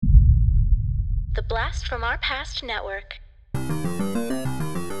The Blast from Our Past Network.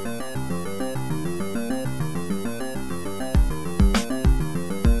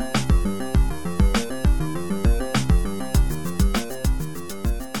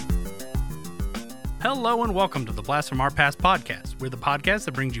 Hello and welcome to the Blast from Our Past podcast. We're the podcast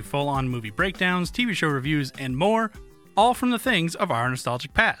that brings you full-on movie breakdowns, TV show reviews, and more, all from the things of our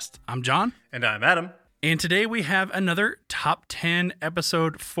nostalgic past. I'm John. And I'm Adam. And today we have another Top 10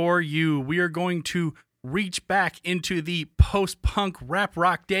 episode for you. We are going to reach back into the post-punk rap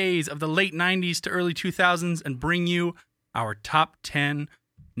rock days of the late 90s to early 2000s and bring you our Top 10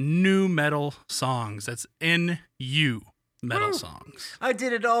 nu metal songs. That's N-U metal songs. I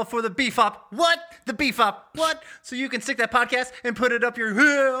did it all for the Bebop. What? The Bebop. What? So you can stick that podcast and put it up your...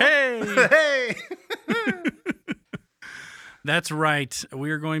 Hey! Hey! That's right.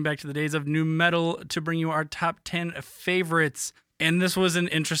 We are going back to the days of nu metal to bring you our top 10 favorites. And this was an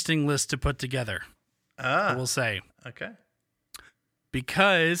interesting list to put together, I will say. Okay.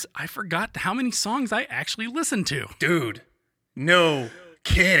 Because I forgot how many songs I actually listened to. Dude, no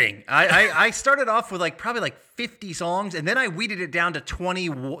kidding. I started off with probably 50 songs, and then I weeded it down to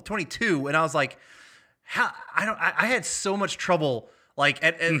 22, and I was like, I had so much trouble,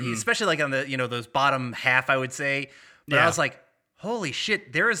 especially on the, those bottom half, I would say. But I was like, holy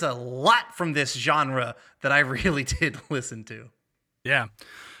shit, there is a lot from this genre that I really did listen to. Yeah.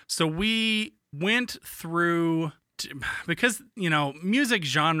 So we went through, because, music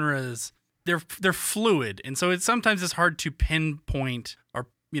genres, they're fluid. And so sometimes it's hard to pinpoint or,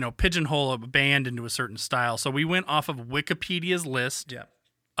 pigeonhole a band into a certain style. So we went off of Wikipedia's list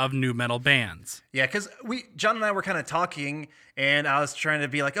of nu metal bands. Yeah, because John and I were kind of talking, and I was trying to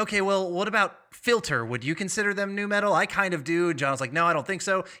be like, okay, well, what about Filter? Would you consider them nu metal? I kind of do. And John was like, no, I don't think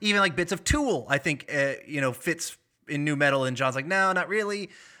so. Even bits of Tool, I think, fits in nu metal. And John's like, no, not really.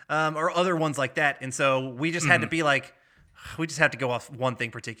 Or other ones like that. And so we just had to be we just have to go off one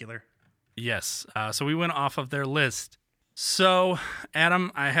thing particular. Yes. So we went off of their list. So,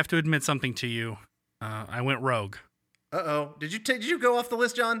 Adam, I have to admit something to you. I went rogue. Uh-oh. Did you go off the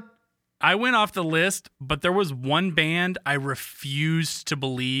list, John? I went off the list, but there was one band I refused to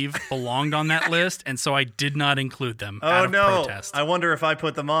believe belonged on that list, and so I did not include them out of protest. I wonder if I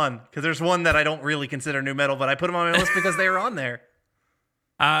put them on, because there's one that I don't really consider nu metal, but I put them on my list because they were on there.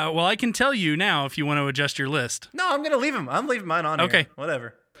 Well, I can tell you now if you want to adjust your list. No, I'm going to leave them. I'm leaving mine on Okay. here.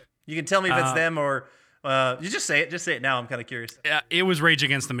 Whatever. You can tell me if it's them or... you just say it. Just say it now. I'm kind of curious. It was Rage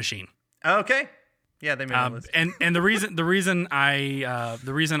Against the Machine. Okay. Yeah, they made my list. And the reason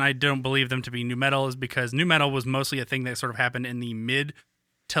I don't believe them to be nu metal is because nu metal was mostly a thing that sort of happened in the mid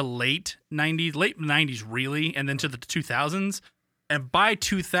to late 90s really, and then to the 2000s. And by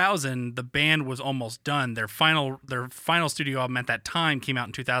 2000, the band was almost done. Their final studio album at that time came out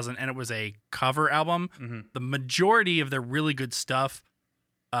in 2000, and it was a cover album. Mm-hmm. The majority of their really good stuff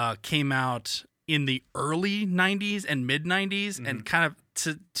came out in the early 90s and mid 90s, and kind of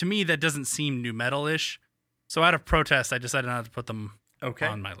to me that doesn't seem nu metal-ish. So out of protest, I decided not to put them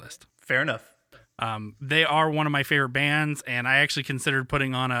on my list. Fair enough. They are one of my favorite bands, and I actually considered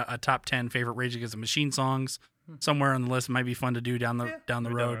putting on a top 10 favorite Rage Against the Machine songs somewhere on the list. It might be fun to do down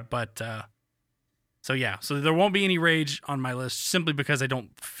the road, but so there won't be any Rage on my list simply because I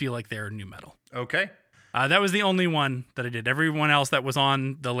don't feel like they're nu metal. Okay. That was the only one that I did. Everyone else that was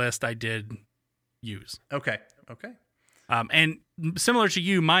on the list I did use. Okay. And similar to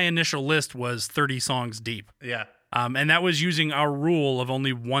you, my initial list was 30 songs deep. Yeah. And that was using our rule of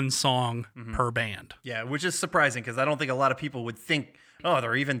only one song per band. Yeah, which is surprising because I don't think a lot of people would think, oh,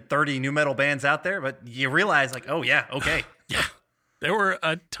 there are even 30 nu metal bands out there. But you realize, oh, yeah, okay. Yeah. There were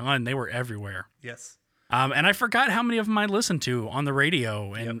a ton. They were everywhere. Yes. And I forgot how many of them I listened to on the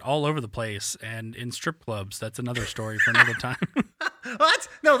radio and all over the place and in strip clubs. That's another story for another time. What?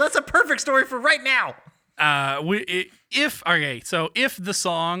 No, that's a perfect story for right now. If the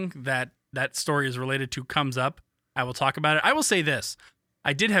song that story is related to comes up, I will talk about it. I will say this.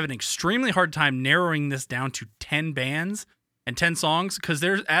 I did have an extremely hard time narrowing this down to 10 bands and 10 songs because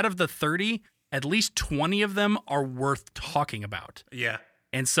there's out of the 30, at least 20 of them are worth talking about. Yeah.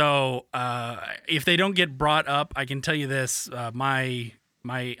 And so if they don't get brought up, I can tell you this, my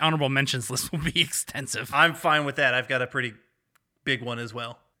honorable mentions list will be extensive. I'm fine with that. I've got a pretty big one as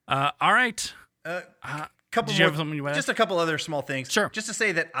well. All right. Couple did you more, have something you want to just a couple other small things. Sure. Just to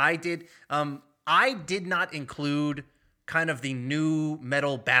say that I did not include kind of the nu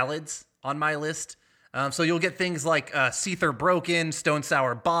metal ballads on my list. So you'll get things like Seether Broken, Stone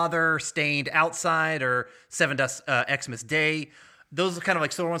Sour Bother, Stained Outside, or Seven Dust Xmas Day. Those are kind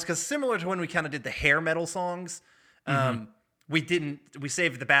of slower ones because similar to when we kind of did the hair metal songs, we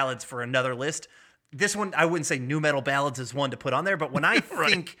saved the ballads for another list. This one, I wouldn't say new metal ballads is one to put on there, but when I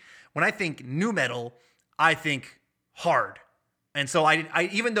think new metal, I think hard. And so I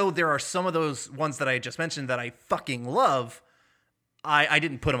even though there are some of those ones that I just mentioned that I fucking love, I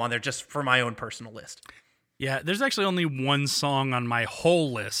didn't put them on there just for my own personal list. Yeah, there's actually only one song on my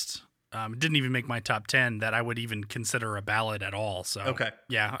whole list. It didn't even make my top 10 that I would even consider a ballad at all. So Okay.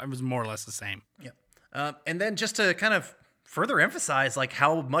 Yeah, it was more or less the same. Yeah. And then just to kind of further emphasize like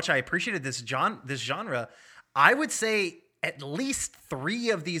how much I appreciated this genre, I would say at least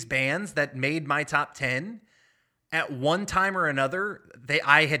 3 of these bands that made my top 10 at one time or another,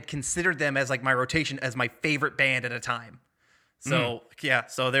 I had considered them as like my rotation as my favorite band at a time. So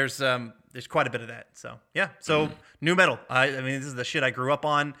so there's quite a bit of that. So new metal. I mean, this is the shit I grew up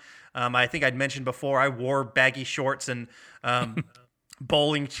on. I think I'd mentioned before I wore baggy shorts and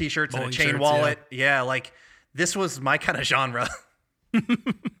bowling t-shirts and a chain wallet. Yeah, like this was my kind of genre. All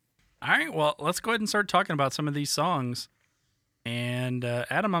right, well, let's go ahead and start talking about some of these songs. And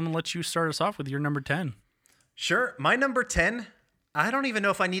Adam, I'm gonna let you start us off with your number 10. Sure. My number 10, I don't even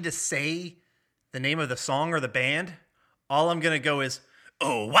know if I need to say the name of the song or the band. All I'm going to go is,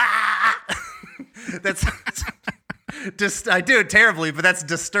 oh, wow. That's just, I do it terribly, but that's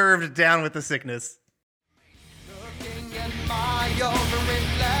Disturbed, Down with the Sickness. Looking at my own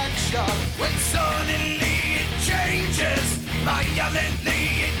reflection, when suddenly it changes,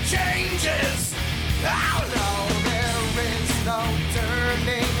 violently it changes. Oh no, there is no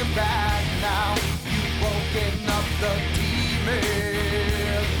turning back now. You've woken up the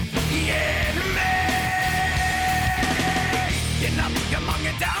demon, the enemy. Get up, come on,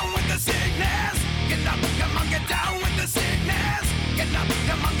 get down with the sickness. Get up, come on, get down with the sickness. Get up,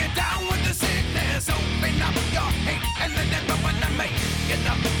 come on, get down with the sickness. Open up your hate and let everyone make. Get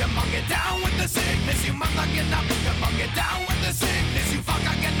up, come on, get down with the sickness. You mother, get up, come on, get down with the sickness. You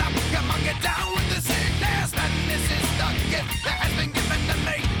fucker, get up, come on, get down with the sickness. And this is the gift that has been given to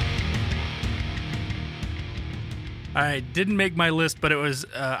me. I didn't make my list, but it was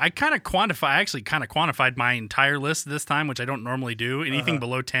I actually kind of quantified my entire list this time, which I don't normally do. Anything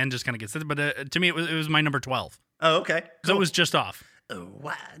below 10 just kind of gets it. But to me, it was my number 12. Oh, okay. So it was just off. Oh,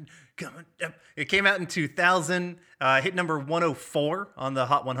 wide coming up. It came out in 2000, hit number 104 on the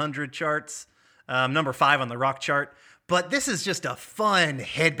Hot 100 charts, number 5 on the rock chart. But this is just a fun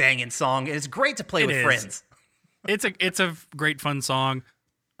headbanging song. It's great to play with friends. It's a great fun song.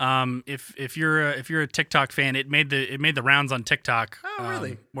 If you're a TikTok fan, it made the rounds on TikTok. Oh,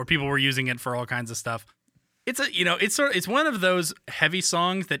 really? Where people were using it for all kinds of stuff. It's one of those heavy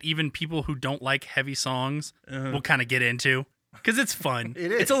songs that even people who don't like heavy songs will kind of get into because it's fun.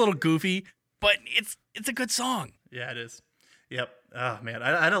 It is. It's a little goofy, but it's a good song. Yeah, it is. Yep. Oh man,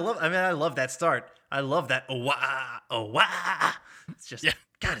 I love that start. I love that. Oh wah. It's just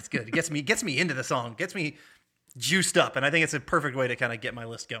God, it's good. It gets me into the song. Gets me juiced up, and I think it's a perfect way to kind of get my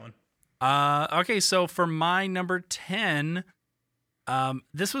list going. Okay, so for my number 10,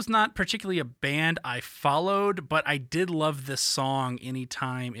 this was not particularly a band I followed, but I did love this song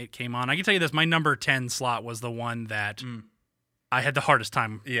anytime it came on. I can tell you this, my number 10 slot was the one that I had the hardest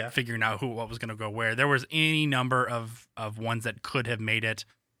time figuring out what was going to go where. There was any number of ones that could have made it.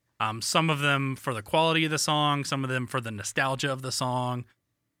 Some of them for the quality of the song, some of them for the nostalgia of the song.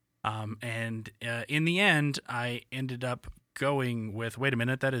 And in the end, I ended up going with, wait a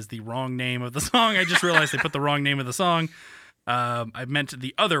minute, that is the wrong name of the song. I just realized they put the wrong name of the song. I meant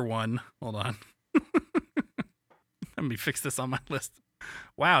the other one. Hold on. Let me fix this on my list.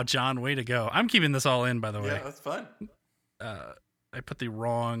 Wow, John, way to go. I'm keeping this all in, by the way. Yeah, that's fun. I put the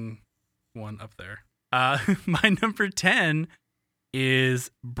wrong one up there. My number 10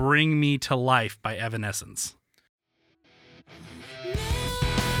 is Bring Me to Life by Evanescence.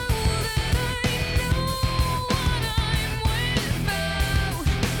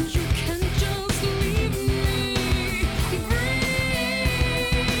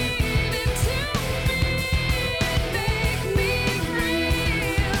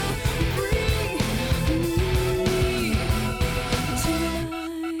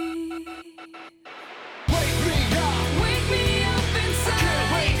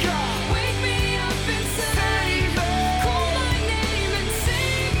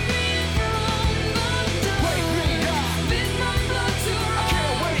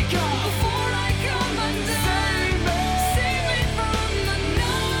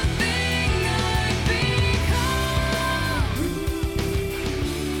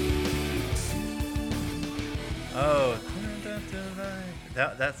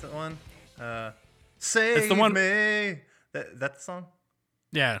 That's the one. Save the one. me. That's the song?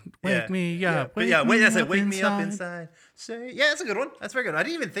 Yeah, wake me up. But yeah, wait, that's it. Wake me up inside. Say, yeah, that's a good one. That's very good. I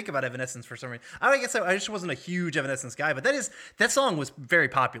didn't even think about Evanescence for some reason. I guess I just wasn't a huge Evanescence guy, but that song was very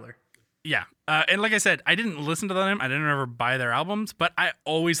popular. Yeah, and like I said, I didn't listen to them. I didn't ever buy their albums, but I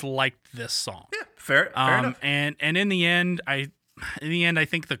always liked this song. Yeah, fair enough. And in the end, I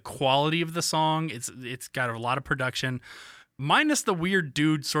think the quality of the song, it's got a lot of production, minus the weird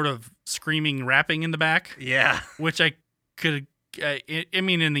dude sort of screaming, rapping in the back. Yeah, which I could. I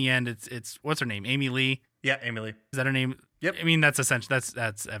mean, in the end, it's what's her name? Amy Lee. Yeah, Amy Lee. Is that her name? Yep. I mean, that's essentially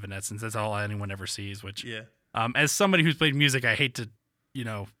that's Evanescence. That's all anyone ever sees. Which, yeah. As somebody who's played music, I hate to,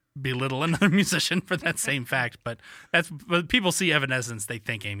 belittle another musician for that same fact. But people see Evanescence, they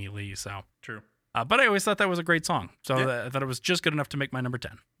think Amy Lee. So true. But I always thought that was a great song. So I thought it was just good enough to make my number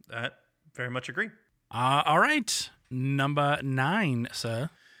 10. Very much agree. All right, number 9, sir.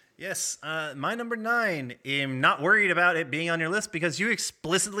 Yes, my number 9. I'm not worried about it being on your list because you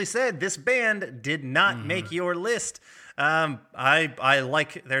explicitly said this band did not make your list. I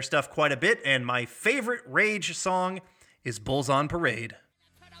like their stuff quite a bit, and my favorite Rage song is Bulls on Parade.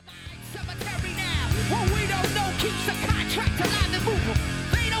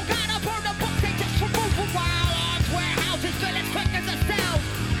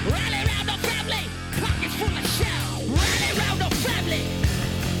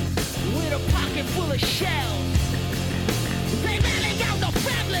 Full of shells. They rally round the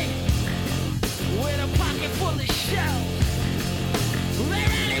family with a pocket full of shells. They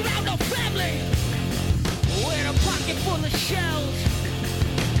rally round the family with a pocket full of shells.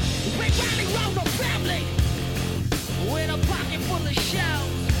 They rally round the family with a pocket full of shells.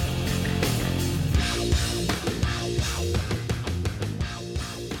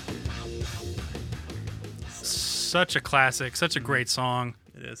 Such a classic, such a great song.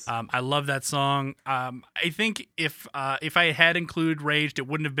 It is. I love that song. I think if I had included Raged, it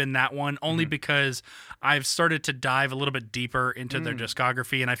wouldn't have been that one, only because I've started to dive a little bit deeper into their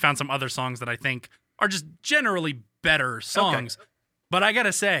discography, and I found some other songs that I think are just generally better songs. Okay. But I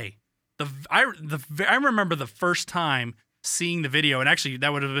gotta say, I remember the first time seeing the video, and actually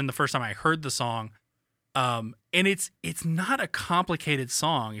that would have been the first time I heard the song. And it's not a complicated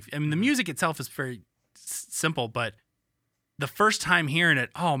song. I mean, the music itself is very simple, but the first time hearing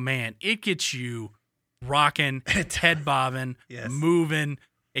it, oh man, it gets you rocking, head bobbing, yes. moving.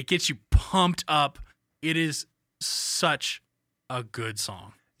 It gets you pumped up. It is such a good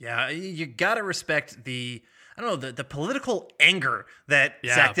song. Yeah, you gotta respect the political anger that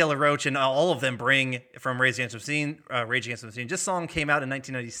Zach De La Rocha and all of them bring from Rage Against the Machine. This song came out in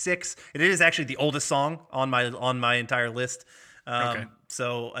 1996. It is actually the oldest song on my entire list. Okay.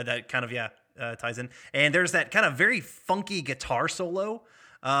 So that kind of ties in. And there's that kind of very funky guitar solo.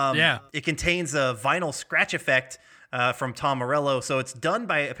 It contains a vinyl scratch effect from Tom Morello. So it's done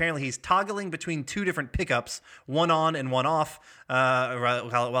by, apparently he's toggling between two different pickups, one on and one off,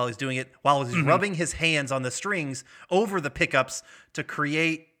 while he's doing it, while he's rubbing his hands on the strings over the pickups to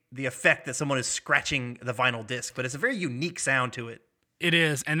create the effect that someone is scratching the vinyl disc. But it's a very unique sound to it. It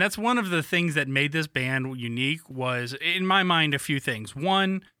is. And that's one of the things that made this band unique was, in my mind, a few things.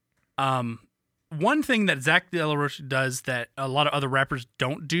 One thing that Zach De La Rocha does that a lot of other rappers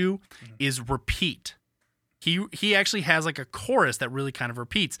don't do is repeat. He actually has like a chorus that really kind of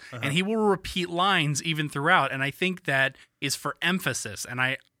repeats, and he will repeat lines even throughout. And I think that is for emphasis, and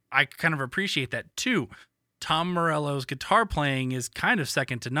I kind of appreciate that too. Tom Morello's guitar playing is kind of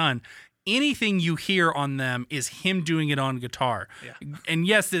second to none. Anything you hear on them is him doing it on guitar. Yeah. And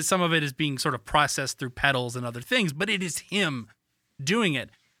yes, some of it is being sort of processed through pedals and other things, but it is him doing it.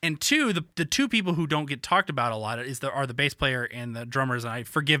 And two, the two people who don't get talked about a lot are the bass player and the drummers. And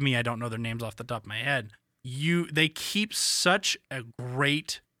forgive me, I don't know their names off the top of my head. They keep such a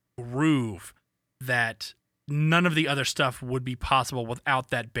great groove that none of the other stuff would be possible without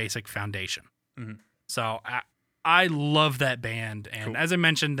that basic foundation. Mm-hmm. So I love that band, and as I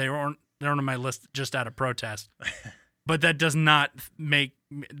mentioned, they're on my list just out of protest. But that does not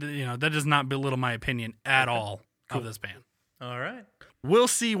belittle my opinion at all of this band. All right. We'll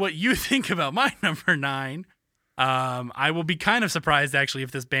see what you think about my number 9. I will be kind of surprised, actually,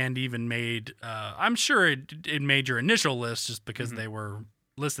 if this band even made... I'm sure it made your initial list just because they were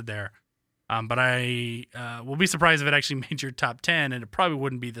listed there. But I will be surprised if it actually made your top 10, and it probably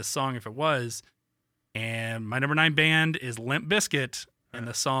wouldn't be this song if it was. And my number 9 band is Limp Bizkit, and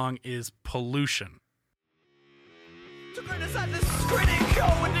the song is Pollution. To criticize this is critical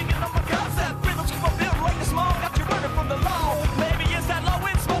when digging up a concept. Rhythms keep on building like the small, got you running from the law. Maybe it's that low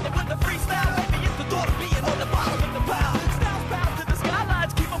end smoking with the freestyle. Maybe it's the thought of being on the bottom of the pile. Styles bound to the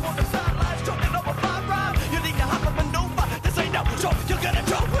skylines, keep up on the sidelines, talking over 5 rhymes. You need to hop and maneuver. This ain't no joke, you're gonna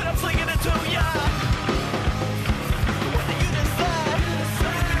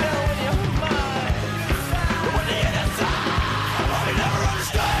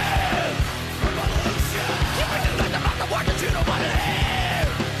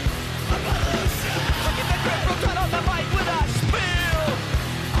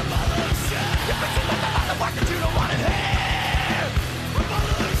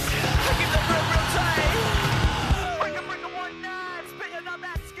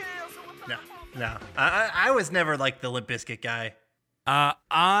was never like the Limp Bizkit guy.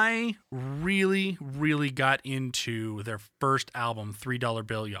 I really, really got into their first album, $3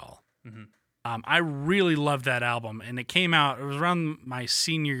 Bill Y'all. I really loved that album, and it came out, it was around my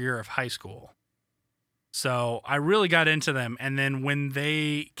senior year of high school. So I really got into them, and then when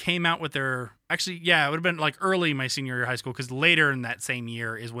they came out with their, actually, yeah, it would have been like early my senior year of high school, because later in that same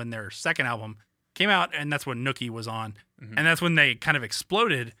year is when their second album came out, and that's when Nookie was on, and that's when they kind of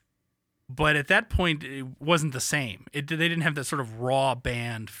exploded. But at that point, it wasn't the same. They didn't have that sort of raw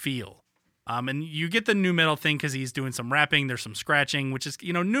band feel. And you get the nu metal thing because he's doing some rapping. There's some scratching, which is,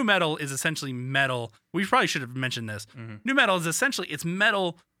 nu metal is essentially metal. We probably should have mentioned this. Nu metal is essentially, it's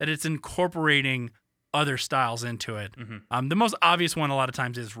metal that it's incorporating other styles into it. The most obvious one a lot of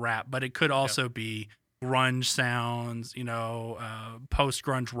times is rap, but it could also be grunge sounds,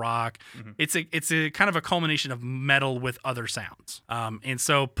 post-grunge rock. It's a kind of a culmination of metal with other sounds. And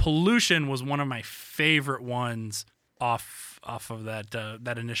so Pollution was one of my favorite ones off of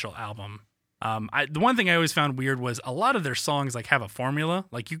that initial album. The one thing I always found weird was a lot of their songs like have a formula.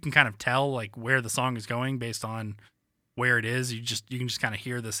 Like you can kind of tell like where the song is going based on where it is. You can just kind of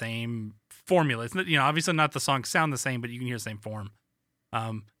hear the same formula. It's obviously not the songs sound the same, but you can hear the same form.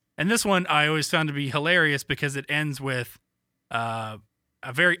 And this one I always found to be hilarious because it ends with a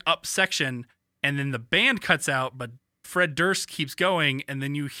very up section, and then the band cuts out, but Fred Durst keeps going, and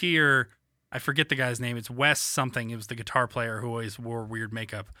then you hear, I forget the guy's name, it's Wes something, it was the guitar player who always wore weird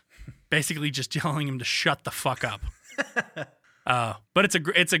makeup, basically just telling him to shut the fuck up. But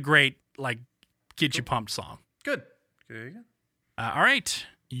it's a great, like, get you pumped song. Good. Good. All right,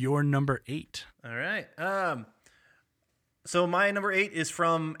 your number 8. All right. So my number 8 is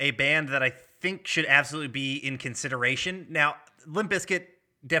from a band that I think should absolutely be in consideration. Now, Limp Bizkit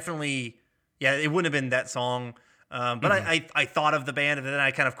definitely, it wouldn't have been that song. But I thought of the band, and then I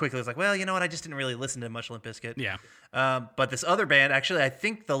kind of quickly was like, well, you know what? I just didn't really listen to much Limp Bizkit. Yeah. But this other band, actually, I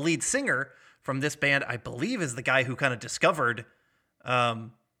think the lead singer from this band, I believe, is the guy who kind of discovered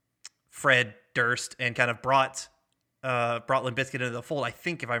Fred Durst and kind of brought Limp Bizkit into the fold, I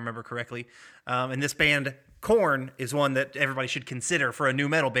think, if I remember correctly. And this band, Korn, is one that everybody should consider for a nu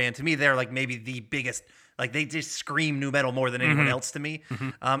metal band. To me, they're like maybe the biggest, like they just scream nu metal more than anyone else to me.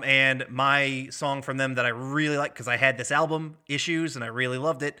 And my song from them that I really like, because I had this album, Issues, and I really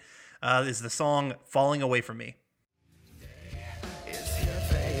loved it, is the song Falling Away From Me.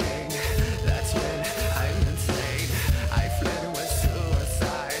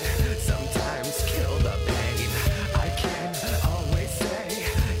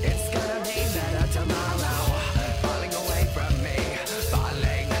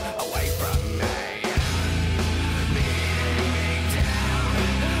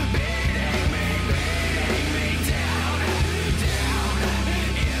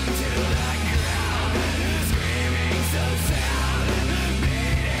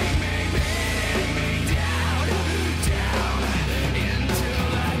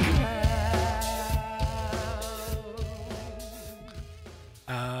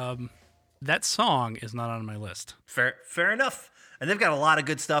 That song is not on my list. Fair enough. And they've got a lot of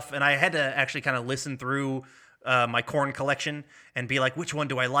good stuff. And I had to actually kind of listen through my Korn collection and be like, which one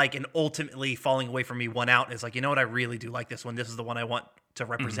do I like? And ultimately, Falling Away From Me won out. And it's like, you know what? I really do like this one. This is the one I want to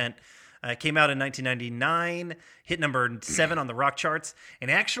represent. It came out in 1999, hit number 7 on the rock charts.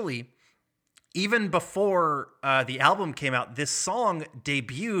 And actually, even before the album came out, this song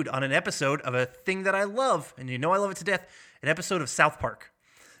debuted on an episode of a thing that I love, and I love it to death, an episode of South Park.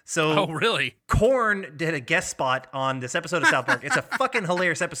 So, oh, really? Korn did a guest spot on this episode of South Park. It's a fucking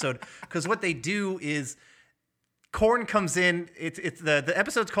hilarious episode because what they do is Korn comes in. It's the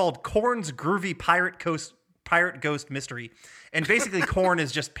episode's called Korn's Groovy Pirate Ghost Mystery, and basically Korn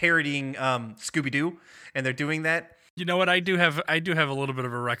is just parodying Scooby Doo, and they're doing that. You know what? I do have a little bit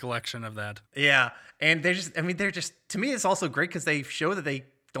of a recollection of that. Yeah, and they're just to me, it's also great because they show that they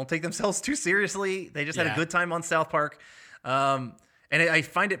don't take themselves too seriously. They just had a good time on South Park. And I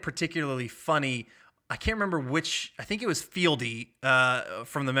find it particularly funny. I can't remember which. I think it was Fieldy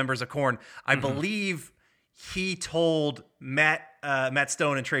from the members of Korn. I believe he told Matt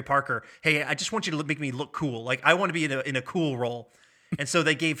Stone and Trey Parker, "Hey, I just want you to make me look cool. Like I want to be in a cool role." And so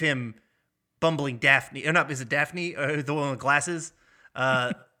they gave him bumbling Daphne. Or not? Is it Daphne? The one with glasses?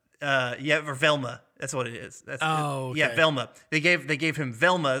 Or Velma. That's what it is. Okay. Yeah, Velma. They gave him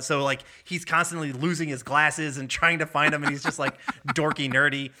Velma, so like he's constantly losing his glasses and trying to find them, and he's just like dorky,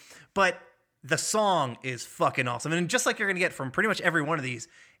 nerdy. But the song is fucking awesome, and just like you're gonna get from pretty much every one of these,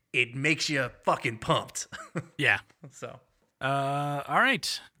 it makes you fucking pumped. Yeah. So, all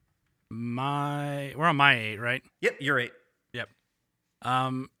right, we're on my 8, right? Yep, you're 8. Yep.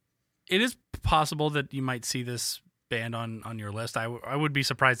 it is possible that you might see this band on your list. I would be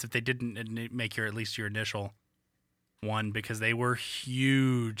surprised if they didn't make at least your initial one, because they were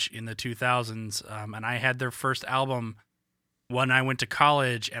huge in the 2000s. And I had their first album when I went to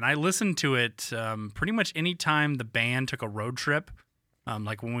college, and I listened to it pretty much any time the band took a road trip.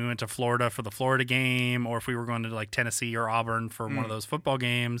 Like when we went to Florida for the Florida game, or if we were going to like Tennessee or Auburn for one of those football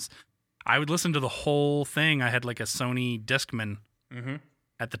games, I would listen to the whole thing. I had like a Sony Discman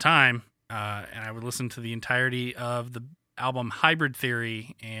at the time, and I would listen to the entirety of the album Hybrid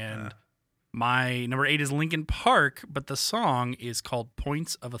Theory, and my number 8 is Linkin Park, but the song is called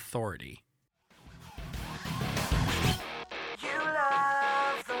Points of Authority. You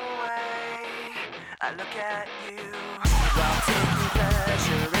love the way I look at you. While taking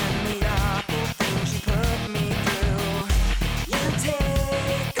pleasure in the awful things you put me through. You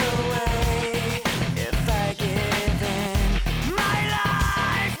take away if I give in. My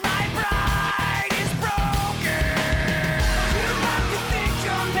life, my pride is broken. You have to think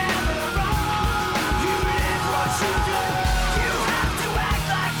you're never wrong. You live what you do. You have to act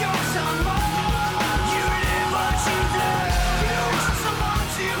like you're someone. You live what you do. You want someone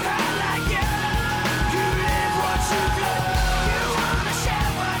to have like you. You live what you do. You wanna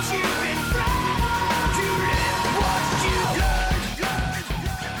share what you've been through. You live what you do.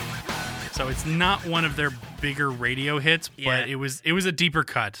 So it's not one of their bigger radio hits, but Yeah. it was a deeper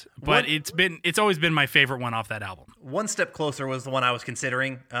cut. But it's always been my favorite one off that album. One Step Closer was the one I was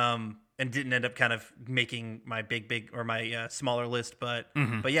considering, and didn't end up kind of making my big or my smaller list. But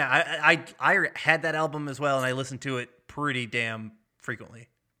yeah, I had that album as well, and I listened to it pretty damn frequently.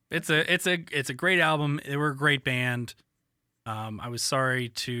 It's a great album. They were a great band. I was sorry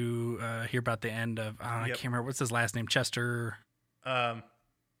to hear about the end of I can't remember what's his last name. Chester.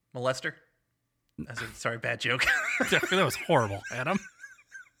 Molester. Sorry, bad joke. That was horrible, Adam.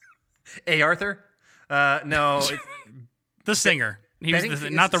 A. Arthur. No, The singer. He was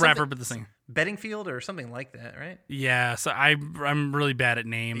Bedingfield- not the something- rapper, but the singer. Bedingfield or something like that, right? Yeah. So I'm really bad at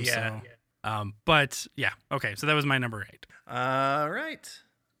names. Yeah. So. But yeah. Okay. So that was my number 8. All right.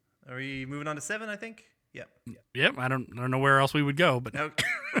 Are we moving on to 7? I think. Yep. Yep. I don't know where else we would go, but Okay.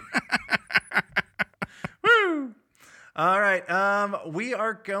 Woo! All right. We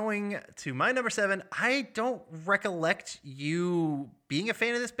are going to my number 7. I don't recollect you being a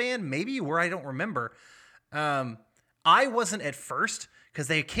fan of this band. Maybe you were. I don't remember. I wasn't at first because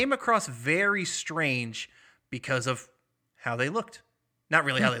they came across very strange because of how they looked. Not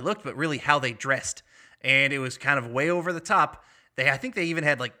really how they looked, but really how they dressed. And it was kind of way over the top. I think they even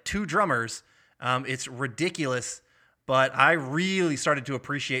had like 2 drummers. It's ridiculous. But I really started to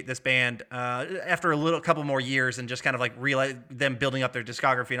appreciate this band after a couple more years, and just kind of like realize them building up their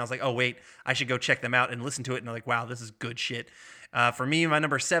discography. And I was like, oh wait, I should go check them out and listen to it. And I'm like, wow, this is good shit. For me, my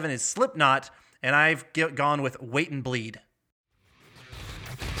number 7 is Slipknot, and I've gone with Wait and Bleed.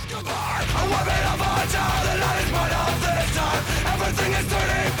 Everything is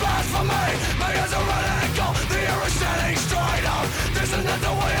turning fast for me. My ears are running cold. The air is standing straight up. This is not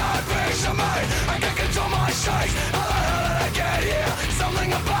the way I picture me. I can't control my shakes. How the hell did I get here?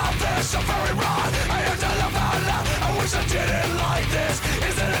 Something about this so very wrong. I have to laugh out loud. I wish I didn't like this.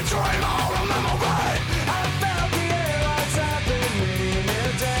 Is it a dream or a memory? I felt the air tapping me.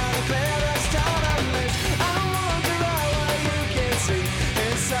 Kneel down and clear the stone I missed. I won't go out where you can see.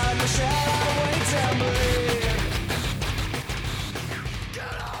 Inside my shadow, wait and bleed.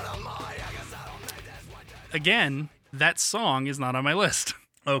 again, that song is not on my list.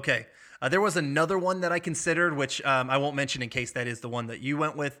 Okay. There was another one that I considered, which I won't mention in case that is the one that you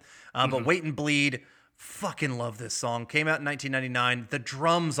went with. But Wait and Bleed, fucking love this song. Came out in 1999. The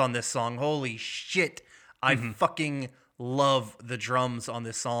drums on this song, holy shit. I fucking love the drums on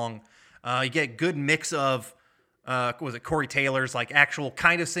this song. You get good mix of, was it Corey Taylor's like actual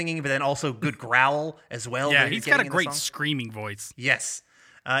kind of singing, but then also good growl as well. Yeah, that he's you're got a getting in the great song. screaming voice. Yes.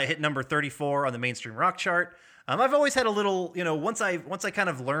 It hit number 34 on the mainstream rock chart. I've always had a little, once I kind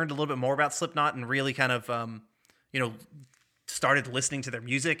of learned a little bit more about Slipknot and really kind of, started listening to their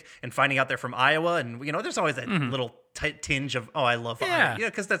music and finding out they're from Iowa. And, there's always that little tinge of, oh, I love Iowa. Yeah,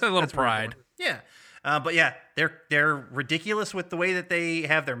 because that's a little that's where I'm pride. born. Yeah. But yeah, they're ridiculous with the way that they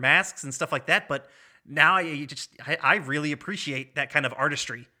have their masks and stuff like that. But now I really appreciate that kind of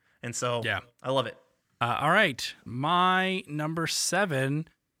artistry. And so Yeah. I love it. All right. My number 7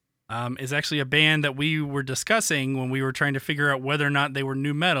 is actually a band that we were discussing when we were trying to figure out whether or not they were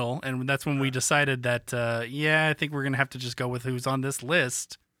new metal. And that's when we decided that, I think we're going to have to just go with who's on this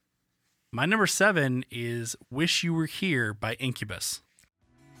list. My number 7 is Wish You Were Here by Incubus.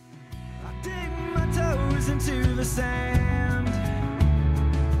 I dig my toes into the sand.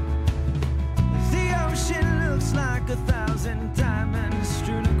 just like 1,000 diamonds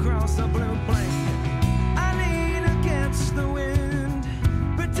strewn across a blue blanket. I lean against the wind,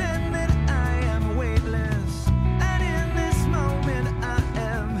 pretend that I am weightless, and in this moment I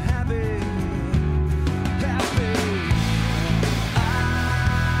am happy, happy. I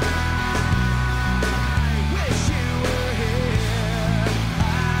wish you were here.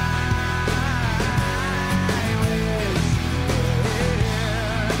 I wish you were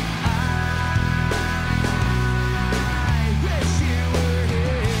here. I wish you were here.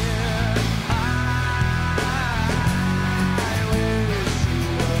 I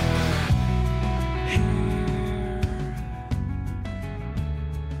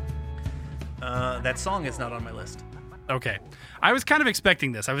That song is not on my list. Okay. I was kind of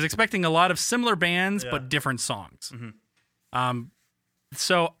expecting this. I was expecting a lot of similar bands, Yeah. but different songs.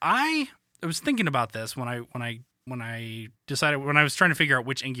 So I was thinking about this when I decided, when I was trying to figure out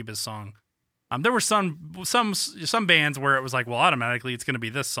which Incubus song. There were some bands where it was like, well, automatically it's going to be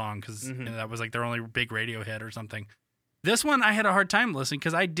this song because that was like their only big radio hit or something. This one I had a hard time listening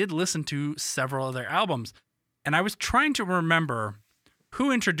because I did listen to several of their albums, and I was trying to remember who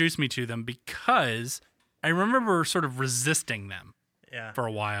introduced me to them because I remember sort of resisting them Yeah. for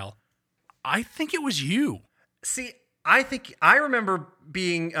a while. I think it was you. See, I think I remember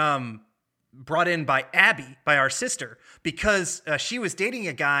being brought in by Abby, by our sister, because she was dating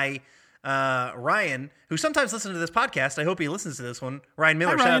a guy, Ryan, who sometimes listens to this podcast. I hope he listens to this one. Ryan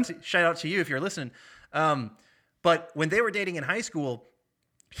Miller, Hi, Ryan. shout out to you if you're listening. But when they were dating in high school,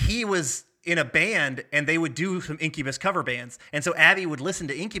 he was in a band and they would do some Incubus cover bands. And so Abby would listen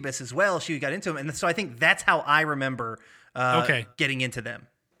to Incubus as well. She got into them. And so I think that's how I remember getting into them.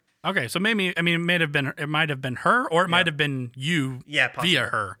 Okay, so maybe it might have been her, or it might have been you possibly. via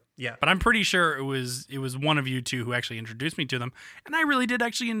her. Yeah. But I'm pretty sure it was one of you two who actually introduced me to them, and I really did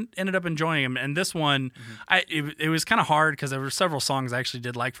actually ended up enjoying them. And this one, it was kind of hard because there were several songs I actually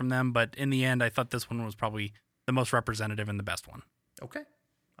did like from them, but in the end, I thought this one was probably the most representative and the best one. Okay.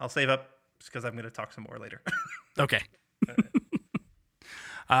 I'll save up because I'm going to talk some more later. Okay.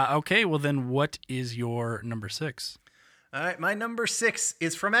 Okay, well then, what is your number 6? All right, my number 6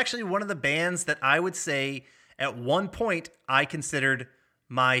 is from actually one of the bands that I would say at one point I considered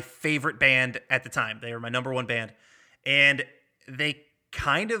my favorite band at the time. They were my number one band. And they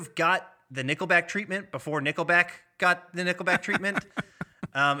kind of got the Nickelback treatment before Nickelback got the Nickelback treatment.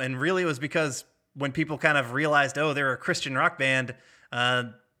 And really it was because when people kind of realized, oh, they're a Christian rock band,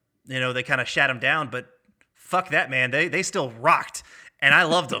 they kind of shat them down. But fuck that, man. They still rocked. And I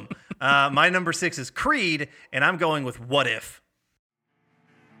loved them. My number 6 is Creed, and I'm going with What If.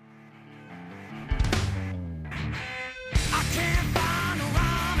 I can't find a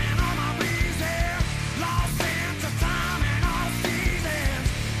rhyme in all my reasons. Lost into time and all seasons.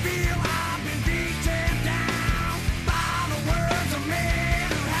 Feel I've been beaten down by the words of men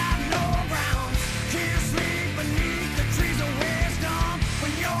who have no grounds. Can't sleep beneath the trees of wisdom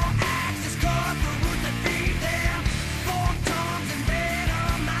when your axe is cut the roots that feed them. Forked tongues and bitter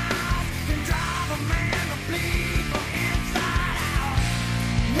mouths can drive a man to bleed from inside out.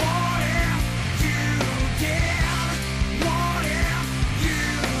 What if you did? What if you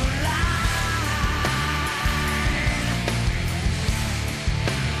lied?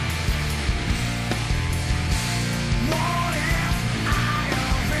 What if I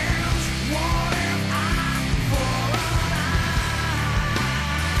avenged? What if I for a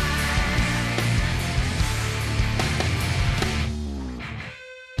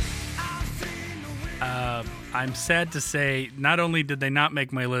I've seen the wind. I'm sad to say, not only did they not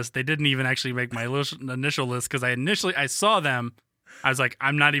make my list, they didn't even actually make my initial list because I saw them. I was like,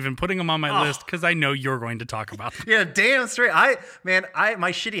 I'm not even putting them on my list because I know you're going to talk about them. Yeah, damn straight. My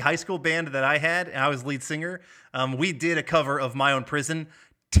shitty high school band that I had, and I was lead singer, we did a cover of My Own Prison,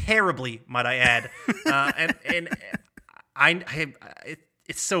 terribly, might I add.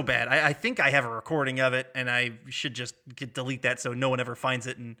 It's so bad. I think I have a recording of it, and I should just delete that so no one ever finds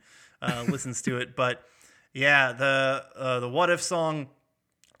it and listens to it. But yeah, the What If song,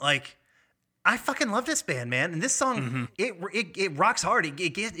 like, I fucking love this band, man. And this song, it rocks hard.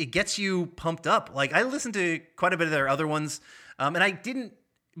 It gets you pumped up. Like, I listened to quite a bit of their other ones, and I didn't,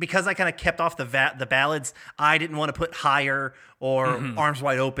 because I kind of kept off the ballads. I didn't want to put Higher or Arms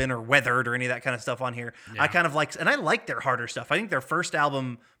Wide Open or Weathered or any of that kind of stuff on here. Yeah. I kind of and I like their harder stuff. I think their first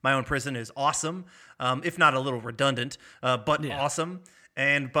album, My Own Prison, is awesome, if not a little redundant, but awesome.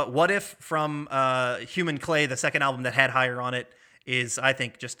 But What If from Human Clay, the second album that had Higher on it, is, I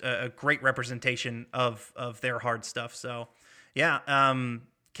think, just a great representation of their hard stuff. So, yeah,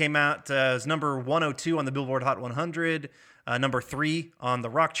 came out as number 102 on the Billboard Hot 100, number 3 on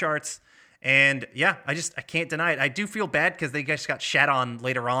the rock charts, And yeah, I can't deny it. I do feel bad because they just got shat on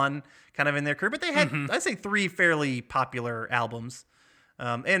later on, kind of in their career. But they had, I'd say, 3 fairly popular albums.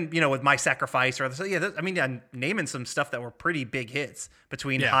 And, with My Sacrifice. I'm naming some stuff that were pretty big hits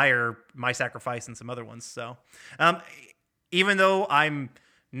between Higher, My Sacrifice, and some other ones. So even though I'm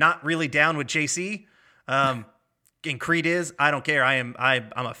not really down with JC, and Creed is, I don't care. I'm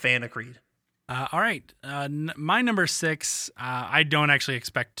a fan of Creed. All right. My number 6, I don't actually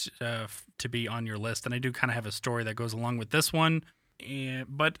expect to be on your list, and I do kind of have a story that goes along with this one.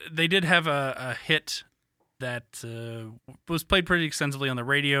 But they did have a hit that was played pretty extensively on the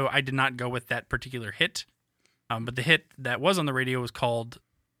radio. I did not go with that particular hit, but the hit that was on the radio was called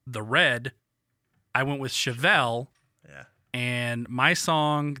The Red. I went with Chevelle, and my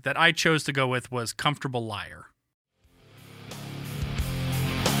song that I chose to go with was Comfortable Liar.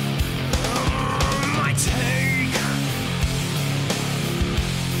 My take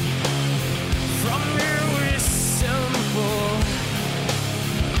from you is simple.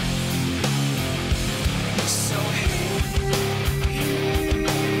 So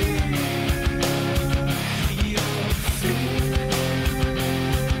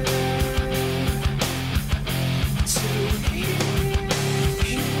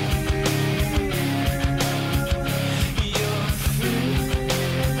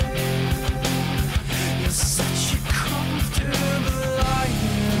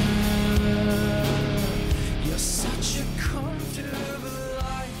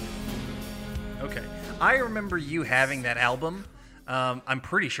I remember you having that album. I'm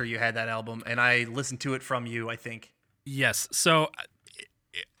pretty sure you had that album, and I listened to it from you, I think. Yes. So,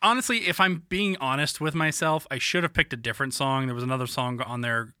 honestly, if I'm being honest with myself, I should have picked a different song. There was another song on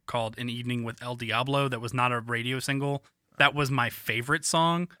there called An Evening with El Diablo that was not a radio single. That was my favorite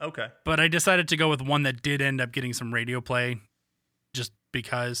song. Okay. But I decided to go with one that did end up getting some radio play just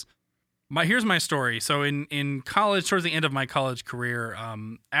because. Here's my story. So in college, towards the end of my college career,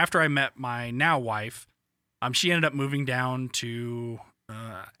 after I met my now wife, she ended up moving down to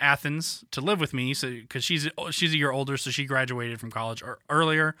Athens to live with me. So because she's a year older, so she graduated from college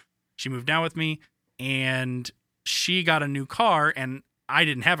earlier. She moved down with me, and she got a new car, and I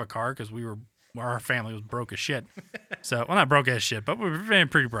didn't have a car because our family was broke as shit. So, well, not broke as shit, but we were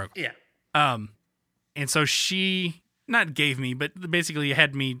pretty broke. Yeah. And so she not gave me, but basically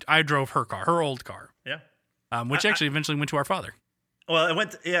had me. I drove her car, her old car. Yeah. Which actually eventually went to our father. Well, it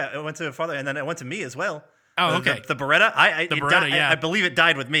went to her father, and then it went to me as well. Oh, okay. The Beretta. I believe it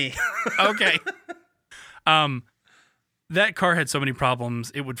died with me. Okay. That car had so many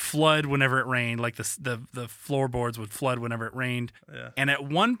problems. It would flood whenever it rained. Like the floorboards would flood whenever it rained. Yeah. And at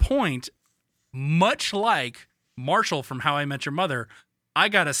one point, much like Marshall from How I Met Your Mother, I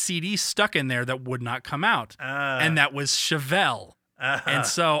got a CD stuck in there that would not come out. And that was Chevelle. And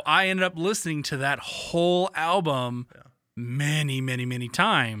so I ended up listening to that whole album many, many, many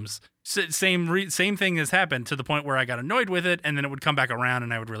times. Same thing has happened to the point where I got annoyed with it, and then it would come back around,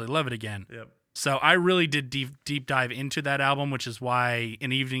 and I would really love it again. Yep. So I really did deep dive into that album, which is why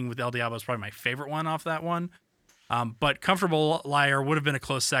An Evening with El Diablo is probably my favorite one off that one. But Comfortable Liar would have been a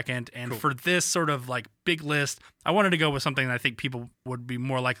close second. And for this sort of like big list, I wanted to go with something that I think people would be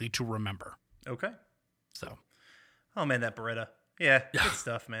more likely to remember. Okay. So. Oh man, that Beretta. Yeah, good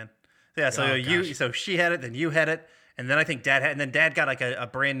stuff, man. Yeah, so gosh. so she had it, then you had it, and then I think Dad had, and then Dad got like a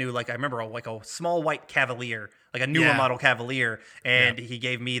brand new, like I remember like a small white Cavalier, like a newer model Cavalier, and he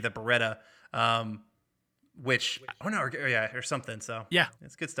gave me the Beretta, which or something. So yeah,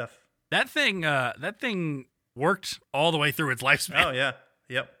 it's good stuff. That thing worked all the way through its lifespan. Oh yeah,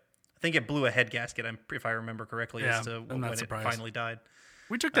 yep. I think it blew a head gasket, if I remember correctly, as to when it finally died.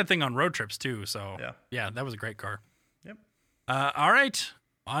 We took that thing on road trips too, so yeah, that was a great car. Yep. All right,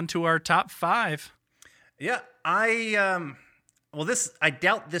 on to our top 5. Yeah, I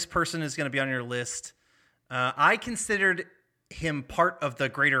doubt this person is going to be on your list. I considered him part of the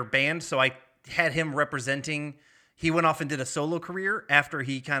greater band, so I had him representing. He went off and did a solo career after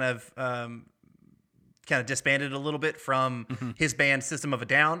he kind of disbanded a little bit from his band System of a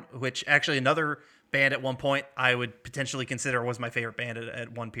Down, which actually another band at one point I would potentially consider was my favorite band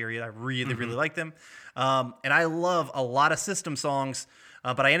at one period. I really, really liked them. And I love a lot of System songs,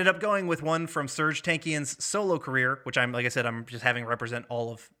 but I ended up going with one from Serj Tankian's solo career, which I'm just having represent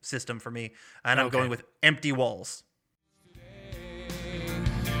all of System for me. And I'm going with Empty Walls.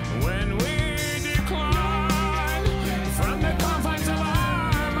 When we decline from the confines of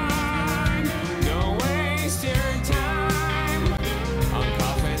our mind, don't waste your time on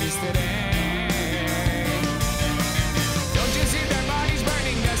coffins today. Don't you see their bodies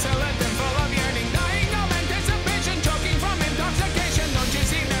burning, desolate and full of yearning, dying of anticipation, choking from intoxication. Don't you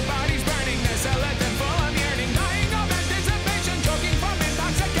see their bodies burning,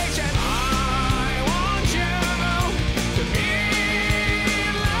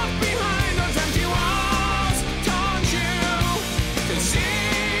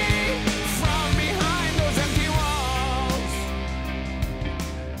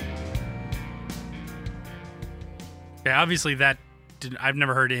 Yeah, obviously I've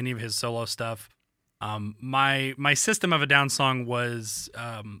never heard any of his solo stuff. My System of a Down song was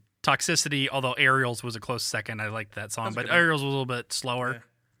Toxicity, although Aerials was a close second. I liked that song, but Aerials was a little bit slower.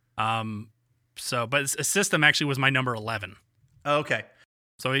 Yeah. But System actually was my number 11. Oh, okay.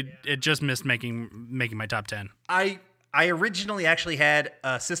 So it just missed making my top 10. I originally actually had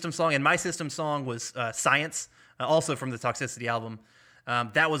a System song, and my System song was Science, also from the Toxicity album.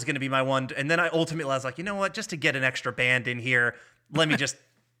 That was going to be my one. And then I was like, you know what? Just to get an extra band in here, let me just...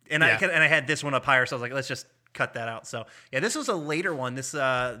 And I had this one up higher, so I was like, let's just cut that out. So yeah, this was a later one. This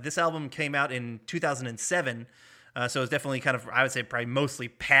album came out in 2007, so it's definitely kind of, I would say, probably mostly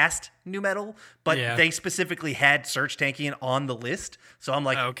past nu metal. But they specifically had Serj Tankian on the list, so I'm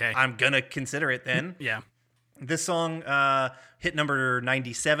like, okay, I'm gonna consider it then. Yeah, this song hit number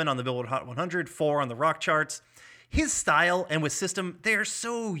 97 on the Billboard Hot 100, 4 on the rock charts. His style and with System, they're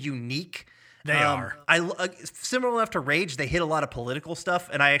so unique. They are. Similar enough to Rage, they hit a lot of political stuff,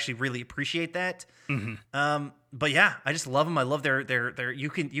 and I actually really appreciate that. Mm-hmm. But yeah, I just love them. I love their. You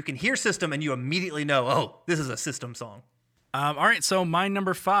can hear System, and you immediately know, oh, this is a System song. All right, so my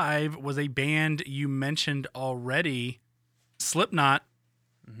number 5 was a band you mentioned already, Slipknot.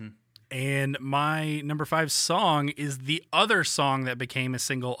 Mm-hmm. And my number 5 song is the other song that became a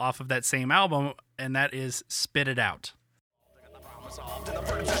single off of that same album, and that is Spit It Out.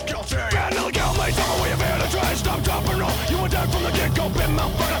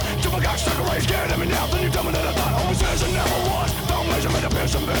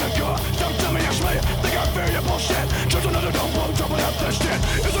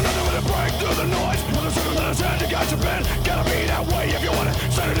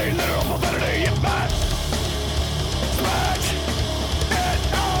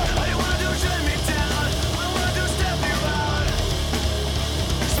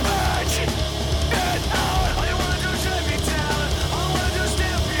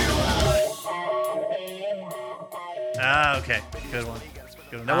 Okay, good one.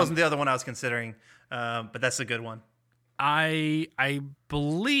 That wasn't the other one I was considering, but that's a good one. I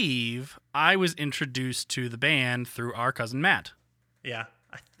believe I was introduced to the band through our cousin Matt. Yeah,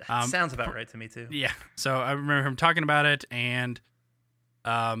 that sounds about right to me too. Yeah, so I remember him talking about it, and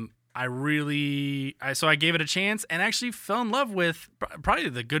I gave it a chance and actually fell in love with probably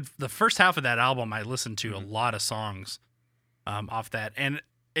the first half of that album. I listened to a lot of songs off that, and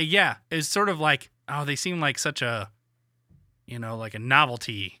it's sort of like, oh, they seem like such a, like a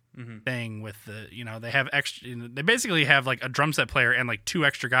novelty thing with the, they have extra, they basically have like a drum set player and like 2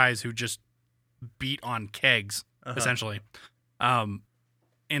 extra guys who just beat on kegs, essentially. And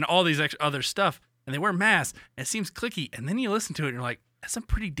all these other stuff, and they wear masks, and it seems clicky, and then you listen to it and you're like, that's some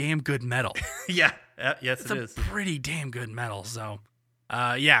pretty damn good metal. Yes, it is. Pretty damn good metal. So,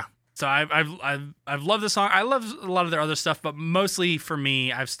 So I've loved the song. I love a lot of their other stuff, but mostly for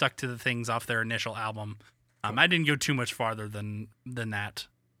me, I've stuck to the things off their initial album. I didn't go too much farther than that.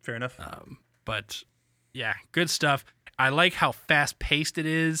 Fair enough. But yeah, good stuff. I like how fast paced it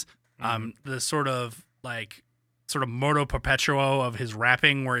is. The sort of moto perpetuo of his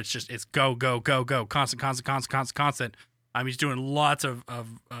rapping, where it's go go go go, constant. He's doing lots of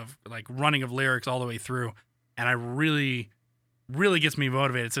like running of lyrics all the way through, and I really gets me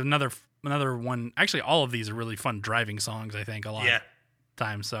motivated. It's another one. Actually, all of these are really fun driving songs, I think, a lot of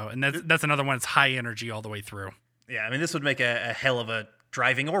times. So, and that's another one that's high energy all the way through. Yeah, I mean, this would make a hell of a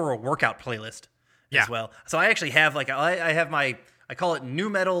driving or a workout playlist as well. So I actually have I call it nu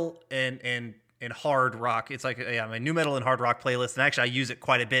metal and hard rock. It's like my nu metal and hard rock playlist, and actually I use it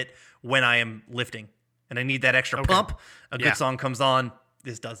quite a bit when I am lifting and I need that extra pump. A good song comes on,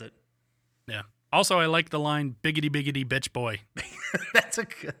 this does it. Yeah. Also, I like the line "biggity biggity bitch boy." That's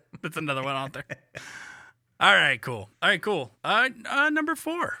another one out there. All right, cool. Number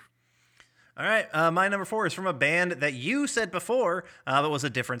 4. All right, my number 4 is from a band that you said before, but was a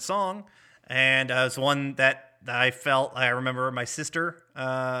different song, and it's one that I remember my sister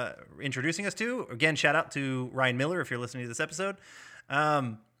introducing us to. Again, shout out to Ryan Miller if you're listening to this episode.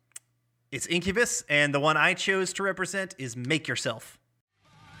 It's Incubus, and the one I chose to represent is "Make Yourself."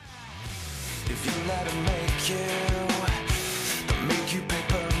 If you let him make you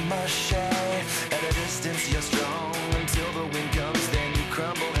paper mache. At a distance you're strong until the wind comes, then you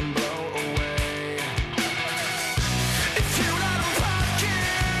crumble and blow away. If you let him rock you,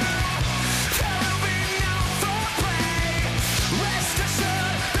 there will be no foreplay. Rest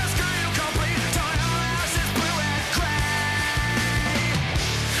assured, they'll screw you complete till your ass is blue and gray.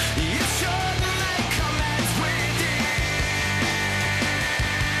 You shouldn't make comments with you.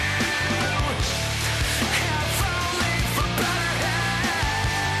 Have fun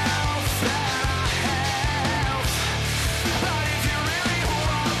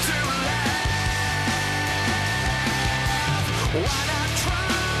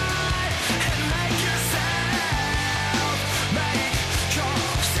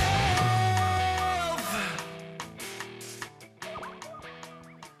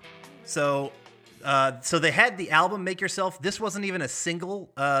So they had the album "Make Yourself." This wasn't even a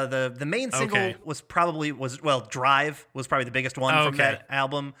single. The main single was "Drive" was probably the biggest one from that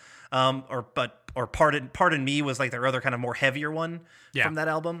album. Or "Pardon Me" was like their other kind of more heavier one from that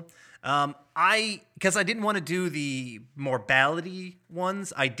album. Because I didn't want to do the more ballady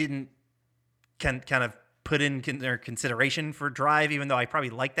ones, I didn't kind of put in their consideration for "Drive," even though I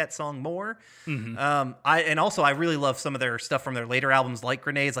probably like that song more. I really love some of their stuff from their later albums, like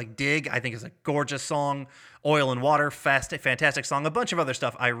 "Grenades," like "Dig." I think is a gorgeous song. "Oil and Water," fantastic song. A bunch of other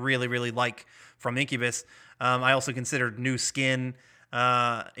stuff I really, really like from Incubus. I also considered "New Skin."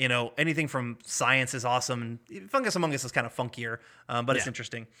 Anything from "Science" is awesome. "Fungus Among Us" is kind of funkier, but it's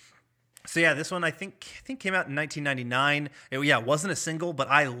interesting. So yeah, this one I think came out in 1999. It wasn't a single, but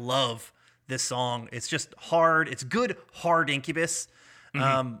I love this song. It's just hard. It's good, hard Incubus.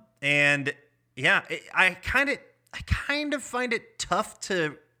 And yeah, I kind of find it tough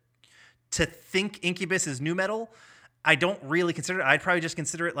to think Incubus is nu metal. I don't really consider it. I'd probably just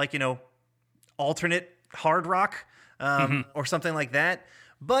consider it like, alternate hard rock or something like that.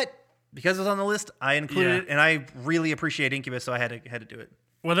 But because it was on the list, I included it, and I really appreciate Incubus, so I had to do it.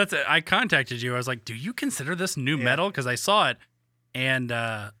 Well, that's it. I contacted you. I was like, "Do you consider this nu metal?" Because I saw it, and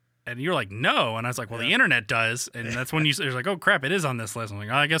you were like, "No," and I was like, "Well, the internet does," and that's when you're like, "Oh crap, it is on this list." I'm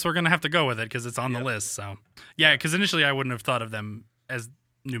like, "I guess we're gonna have to go with it because it's on the list." So yeah, because initially I wouldn't have thought of them as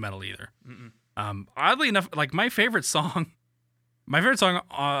nu metal either. Oddly enough, like my favorite song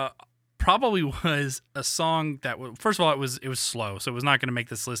probably was a song that first of all it was slow, so it was not going to make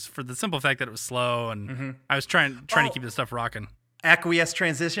this list for the simple fact that it was slow, and I was trying to keep this stuff rocking. Acquiesce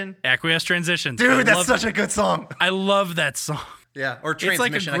Transitions. Dude, that's such a good song. I love that song. Yeah, or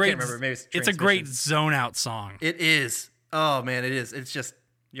Transmission. I can't remember. Maybe it's a great zone out song. It is. Oh man, it is. It's just,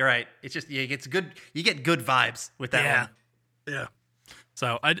 you're right. It's just, it's good. You get good vibes with that one. Yeah.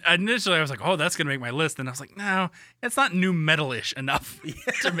 So initially I was like, "Oh, that's gonna make my list," and I was like, "No, it's not nu metal-ish enough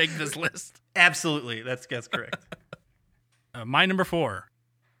to make this list." Absolutely, that's correct. My number 4.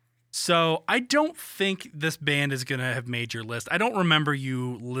 So I don't think this band is gonna have made your list. I don't remember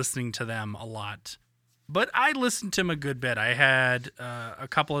you listening to them a lot, but I listened to them a good bit. I had a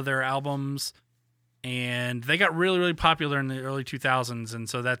couple of their albums, and they got really, really popular in the early 2000s, and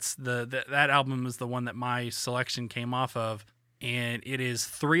so that's that album is the one that my selection came off of, and it is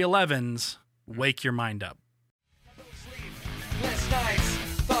 311's "Wake Your Mind Up." Last night's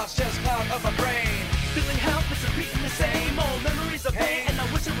thoughts just cloud up my brain. Feeling helpless, repeating the same old memories of pain, and I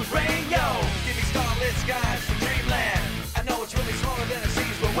wish it was rain, yo. Give me starlit skies from dreamland. I know it's really smaller than it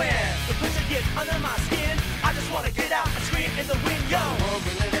seems, but when the pressure gets under my skin, I just want to get out and scream in the wind, yo. The world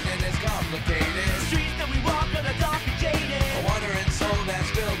we're living in is complicated. The streets that we walk on are dark and jaded. A wandering soul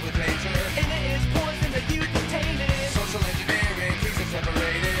that's filled with hatred. And it is poison that you contain it. Social engineering keeps us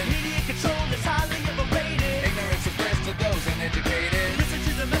separated. Media control is highly overrated. Ignorance is best to those uneducated. Listen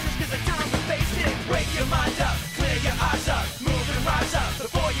to the message because the time we're facing. Wake your mind up, clear your eyes up, move and rise up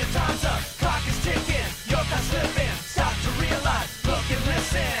before your time's up. Clock is ticking, you're not slipping. Stop to realize, look and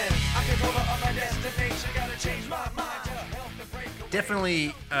listen. I can roll on my destination, gotta change my mind to help the break away.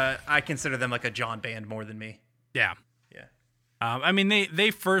 Definitely, I consider them like a John band more than me. Yeah. Yeah. I mean,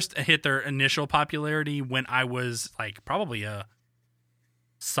 they first hit their initial popularity when I was like probably a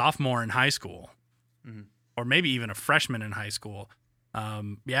sophomore in high school, or maybe even a freshman in high school.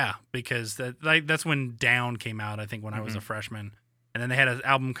 Because that's when Down came out. I think when I was a freshman, and then they had an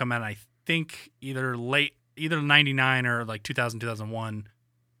album come out. I think either 99 or like 2000, 2001.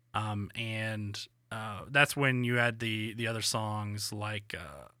 And that's when you had the other songs like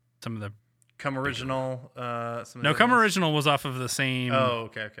some of the Come Original. Come Original was off of the same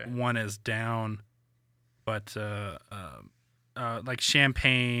okay. one as Down, but like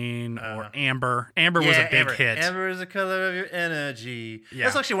Champagne or Amber. Amber was a big hit. Amber is the color of your energy. Yeah.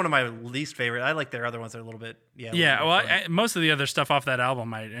 That's actually one of my least favorite. I like their other ones. They're a little bit most of the other stuff off that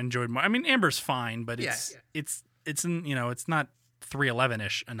album I enjoyed more. I mean, Amber's fine, but it's it's not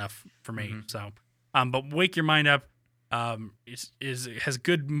 311-ish enough for me. So, but Wake Your Mind Up has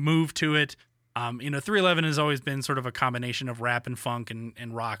good move to it. 311 has always been sort of a combination of rap and funk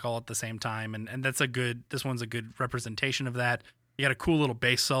and rock all at the same time, and this one's a good representation of that. You got a cool little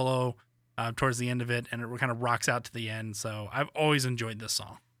bass solo towards the end of it, and it kind of rocks out to the end. So I've always enjoyed this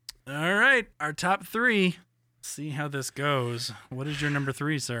song. All right, our top 3. See how this goes. What is your number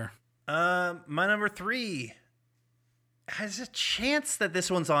 3, sir? My number 3 has a chance that this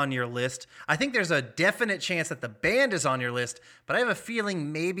one's on your list. I think there's a definite chance that the band is on your list, but I have a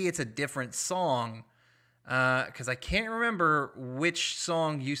feeling maybe it's a different song because I can't remember which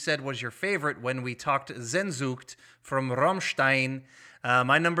song you said was your favorite when we talked Sehnsucht from Rammstein.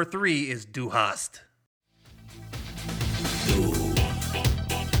 My number 3 is Du Hast.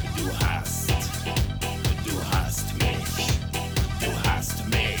 Du hast mich, du hast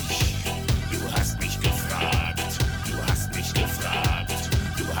mich, du hast mich gefragt, du hast mich gefragt,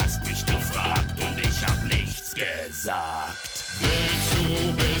 du hast mich gefragt und ich hab nichts gesagt. Willst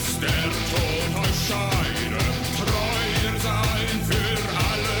du bis der Tod euch scheide, treu sein für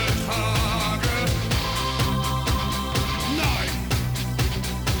alle Tage? Nein!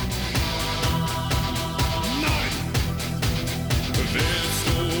 Nein! Willst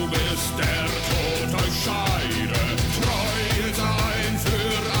du bis der Tod euch scheide, treu sein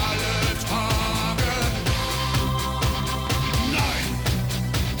für alle Tage? Nein!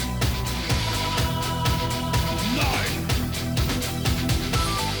 Nein!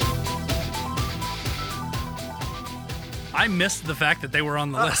 I missed the fact that they were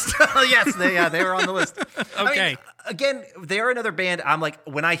on the list. Yes, they were on the list. Okay. Again, they are another band. I'm like,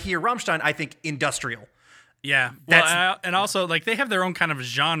 when I hear Rammstein, I think industrial. Yeah. That's- And also, like, they have their own kind of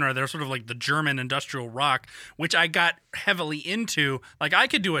genre. They're sort of like the German industrial rock, which I got heavily into. Like, I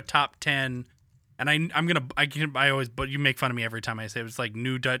could do a top 10, and I always, but you make fun of me every time I say it. It's like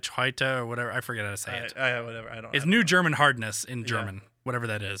New Dutch Heute or whatever. I forget how to say it. Whatever. I don't. It's New German Hardness in German, whatever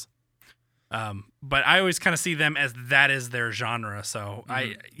that is. But I always kind of see them as that is their genre. So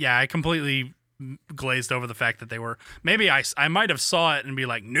I completely glazed over the fact that they were. Maybe I might have saw it and be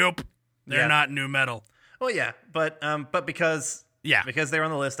like, nope, they're Yeah. not new metal. Well, yeah, but because they're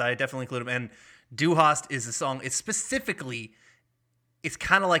on the list, I definitely include them. And Du Hast is a song. It's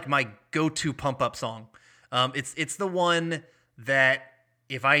kind of like my go-to pump-up song. It's the one that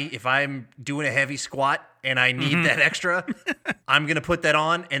if I'm doing a heavy squat and I need that extra, I'm gonna put that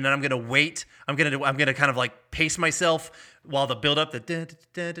on, and then I'm gonna wait. I'm gonna kind of like pace myself while the build up, and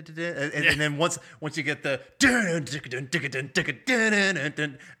then once you get the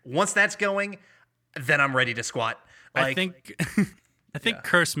once that's going, then I'm ready to squat. I think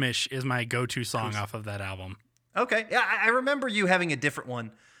Kursmish is my go-to song off of that album. Okay, yeah, I remember you having a different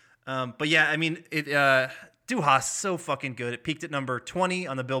one, but yeah, I mean, Du Hast, so fucking good. It peaked at number 20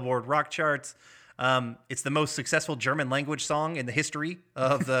 on the Billboard rock charts. It's the most successful German language song in the history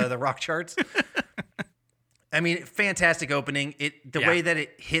of the rock charts. I mean, fantastic opening. The way that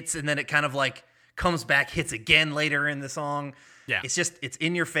it hits and then it kind of like comes back, hits again later in the song. Yeah. It's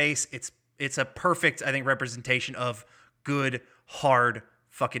in your face. It's a perfect, I think, representation of good, hard,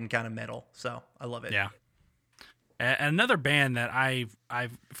 fucking kind of metal. So I love it. Yeah. Another band that I've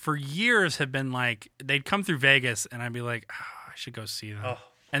for years have been like, they'd come through Vegas and I'd be like, I should go see them.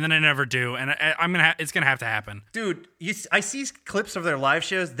 And then I never do. And it's going to have to happen. Dude, I see clips of their live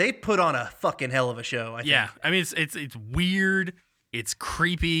shows. They put on a fucking hell of a show, I think. Yeah. I mean, it's weird. It's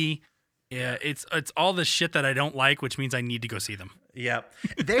creepy. Yeah. It's all the shit that I don't like, which means I need to go see them. Yeah.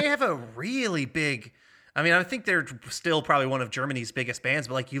 They have a really big, I mean, I think they're still probably one of Germany's biggest bands,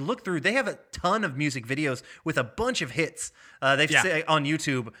 but like you look through, they have a ton of music videos with a bunch of hits. They say on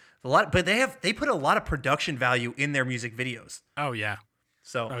YouTube a lot, but they put a lot of production value in their music videos. Oh yeah.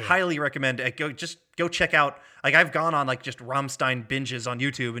 So highly recommend go check out. Like I've gone on like just Rammstein binges on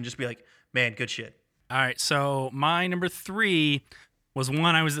YouTube and just be like, man, good shit. All right. So my number 3 was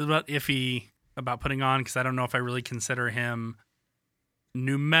one I was about iffy about putting on because I don't know if I really consider him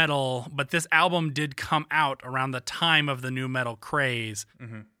new metal, but this album did come out around the time of the new metal craze.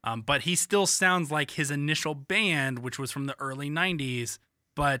 But he still sounds like his initial band, which was from the early 90s.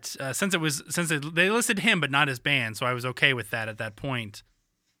 But they listed him, but not his band, so I was okay with that at that point.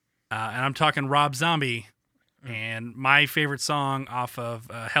 And I'm talking Rob Zombie, and my favorite song off of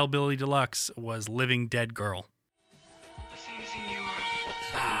Hellbilly Deluxe was "Living Dead Girl."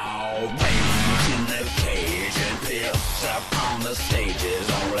 In the cage and pissed up on the stages.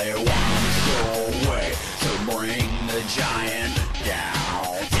 Only one soul way to bring the giant down.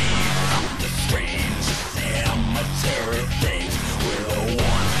 Deep on the screens, cemetery things with a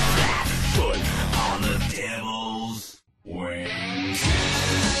one flat foot on the devil's wings.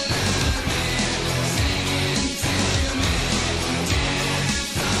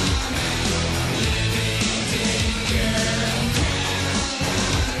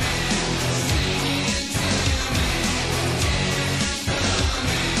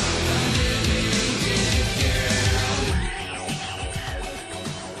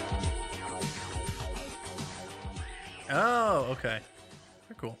 Oh, okay.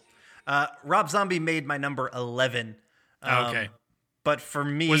 Very cool. Rob Zombie made my number 11. Okay. But for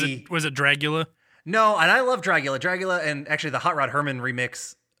me, Was it Dragula? no, and I love Dragula, and actually the Hot Rod Herman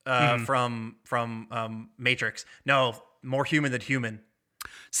remix from Matrix. No, More Human Than Human.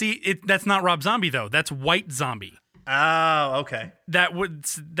 See, that's not Rob Zombie though. That's White Zombie. Oh, okay. That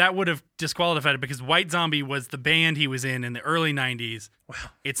would have disqualified it because White Zombie was the band he was in the early 90s. Wow.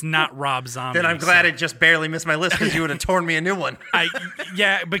 It's not Rob Zombie. Then I'm glad it just barely missed my list because you would have torn me a new one.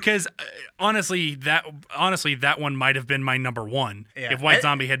 Because honestly, that one might have been my number one if White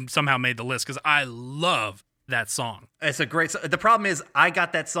Zombie had somehow made the list because I love that song. It's a great song. The problem is I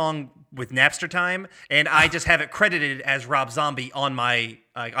got that song with Napster time, and I just have it credited as Rob Zombie on my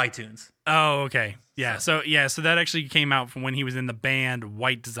iTunes. Oh, okay. Yeah. So that actually came out from when he was in the band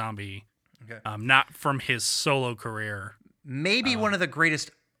White Zombie. Okay. Not from his solo career. Maybe one of the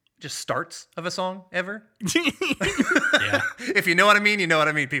greatest just starts of a song ever. Yeah. If you know what I mean, you know what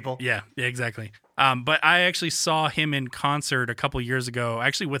I mean, people. Yeah, exactly. But I actually saw him in concert a couple years ago,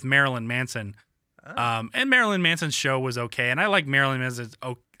 actually with Marilyn Manson. And Marilyn Manson's show was okay, and I like Marilyn Manson's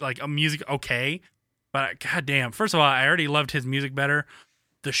music okay, but goddamn, first of all, I already loved his music better.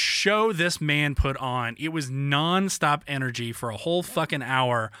 The show this man put on, it was nonstop energy for a whole fucking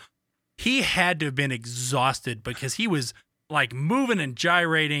hour. He had to have been exhausted because he was like moving and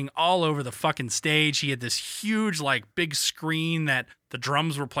gyrating all over the fucking stage. He had this huge like big screen that the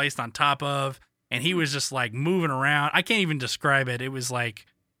drums were placed on top of, and he was just like moving around. I can't even describe it. It was like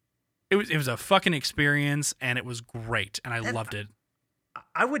it was a fucking experience, and it was great, and I loved it.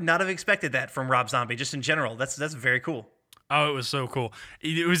 I would not have expected that from Rob Zombie, just in general. That's very cool. Oh, it was so cool.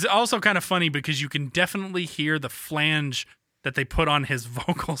 It was also kind of funny because you can definitely hear the flange that they put on his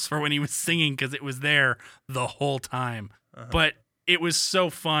vocals for when he was singing because it was there the whole time. Uh-huh. But it was so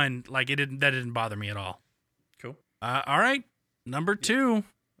fun. Like that didn't bother me at all. Cool. All right, number 2.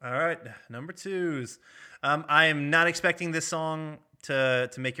 All right, number 2s. I am not expecting this song to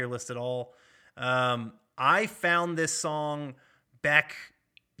make your list at all. I found this song back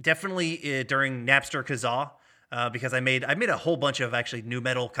definitely during Napster Kazaa. Because I made a whole bunch of actually nu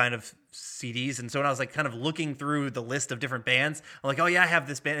metal kind of CDs, and so when I was like kind of looking through the list of different bands, I'm like, oh yeah, I have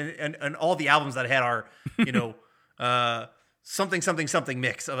this band, and all the albums that I had are, something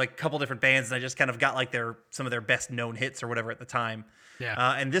mix of like a couple different bands, and I just kind of got like some of their best known hits or whatever at the time. Yeah.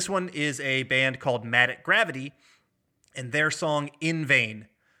 And this one is a band called Mad at Gravity, and their song "In Vain."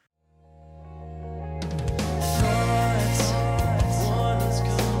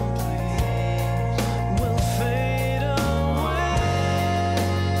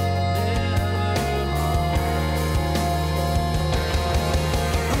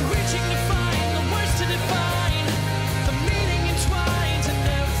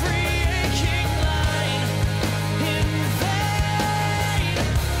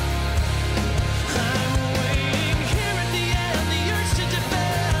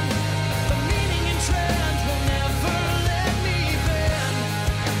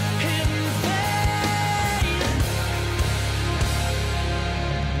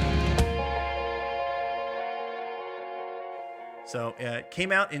 So it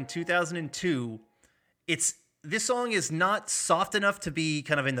came out in 2002. This song is not soft enough to be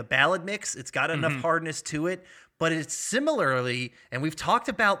kind of in the ballad mix. It's got enough hardness to it, but it's similarly, and we've talked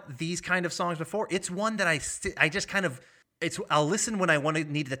about these kind of songs before. It's one that I just kind of I'll listen when I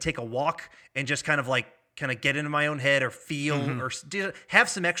need to take a walk and just kind of get into my own head or feel or have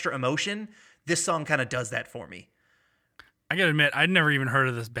some extra emotion. This song kind of does that for me. I gotta admit, I'd never even heard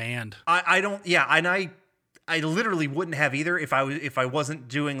of this band. I literally wouldn't have either if I wasn't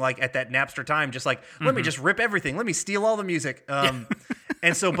doing like at that Napster time, just like, let me just rip everything. Let me steal all the music.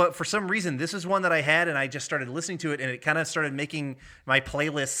 And so, but for some reason, this is one that I had, and I just started listening to it, and it kind of started making my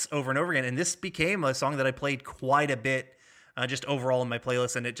playlists over and over again. And this became a song that I played quite a bit, just overall in my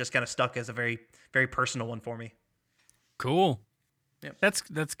playlist, and it just kind of stuck as a very, very personal one for me. Cool. Yep.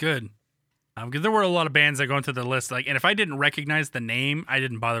 That's good. Because there were a lot of bands that go into the list, and if I didn't recognize the name, I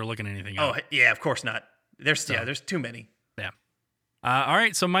didn't bother looking anything up. Oh yeah, of course not. There's too many. Yeah. All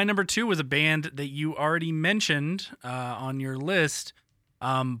right. So my number 2 was a band that you already mentioned on your list,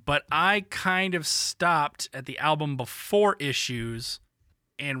 but I kind of stopped at the album Before Issues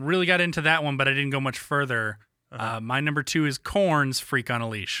and really got into that one, but I didn't go much further. My number 2 is Korn's Freak on a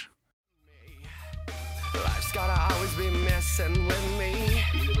Leash. Life's gotta always be messing with me.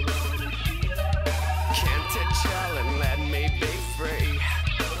 Can't it chill and let me be free?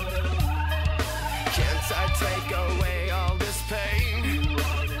 Can't I take away all this pain?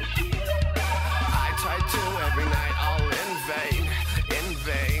 I try to every night, all in vain.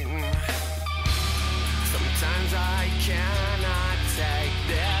 Sometimes I cannot take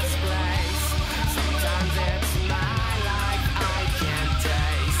this place. Sometimes it's my life I can't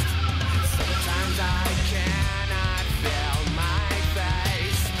taste. Sometimes I cannot feel my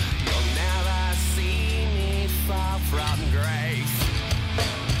face.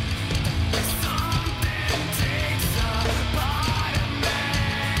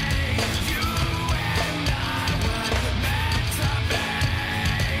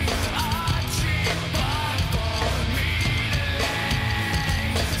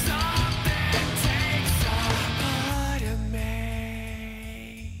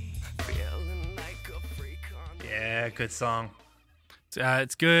 good song.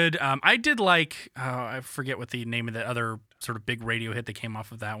 It's good. I did like, I forget what the name of the other sort of big radio hit that came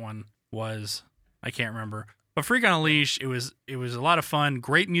off of that one was. I can't remember. But Freak on a Leash, it was a lot of fun.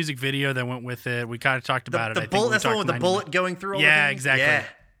 Great music video that went with it. We kind of talked about it. The bullet, that's the one with the bullet going through all the things? Exactly. Yeah.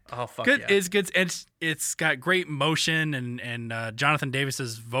 Oh, fuck good. yeah. It's good. It's got great motion, and Jonathan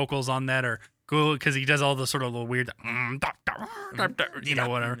Davis's vocals on that are cool because he does all the sort of little weird,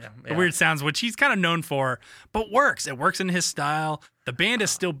 whatever, the weird sounds, which he's kind of known for, but works. It works in his style. The band is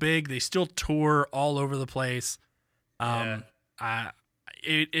still big. They still tour all over the place.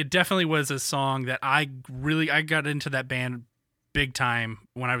 It definitely was a song that I got into that band big time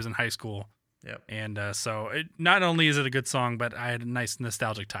when I was in high school. Yep. And so not only is it a good song, but I had a nice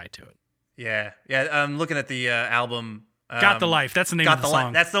nostalgic tie to it. Yeah. I'm looking at the album. Got the Life. That's the name of the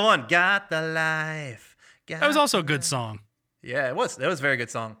song. That's the one. Got the Life. That was also a good song. Yeah, it was. That was a very good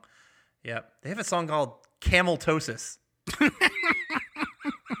song. Yeah. They have a song called Cameltosis.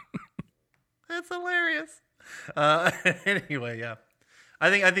 That's hilarious. Anyway, yeah.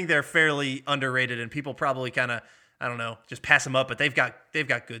 I think they're fairly underrated, and people probably kind of, I don't know, just pass them up. But they've got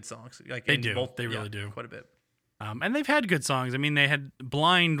good songs. Like they do. They really do quite a bit. And they've had good songs. I mean, they had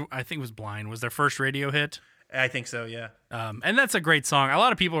Blind. I think it was Blind was their first radio hit. I think so. Yeah. And that's a great song. A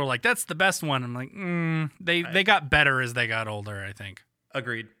lot of people are like, "That's the best one." I'm like, they got better as they got older. I think.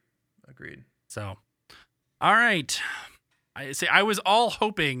 Agreed. So, all right. I was all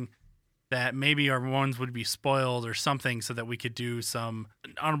hoping that maybe our ones would be spoiled or something so that we could do some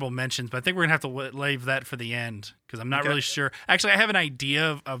honorable mentions. But I think we're going to have to leave that for the end because I'm not really sure. Actually, I have an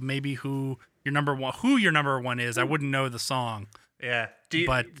idea of maybe who your number one is. I wouldn't know the song. Yeah.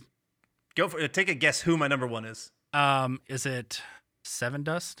 Go for it. Take a guess who my number one is. Is it Seven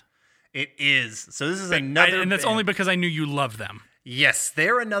Dust? It is. So this is another and that's band. only because I knew you love them. Yes,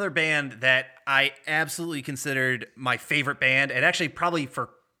 they're another band that I absolutely considered my favorite band, and actually probably for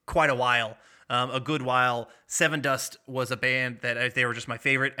quite a while, a good while. Seven Dust was a band that they were just my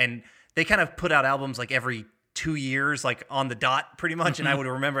favorite, and they kind of put out albums like every 2 years, like on the dot pretty much, and I would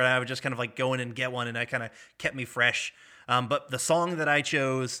remember, and I would just kind of like go in and get one, and that kind of kept me fresh. But the song that I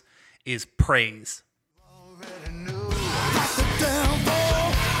chose is Praise.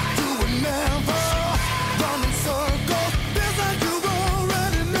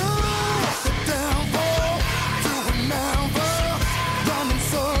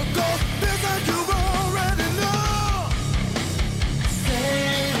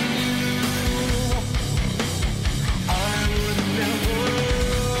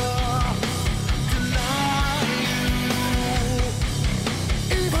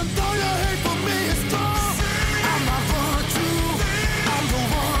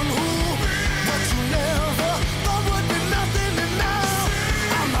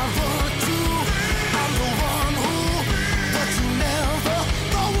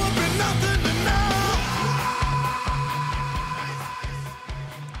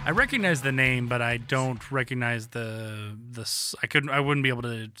 I recognize the name, but I don't recognize the. I wouldn't be able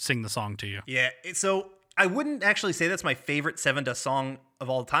to sing the song to you. Yeah, so I wouldn't actually say that's my favorite Seven Dust song of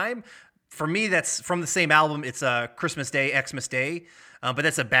all time. For me, that's from the same album. It's Christmas Day, Xmas Day, but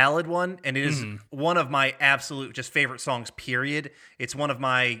that's a ballad one, and it is one of my absolute just favorite songs. Period. It's one of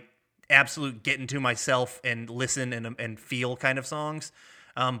my absolute get into myself and listen and feel kind of songs.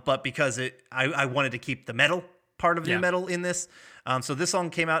 But because I wanted to keep the metal part of new metal in this. So this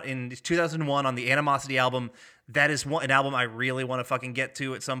song came out in 2001 on the Animosity album. That is an album I really want to fucking get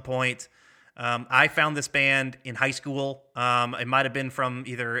to at some point. I found this band in high school. It might have been from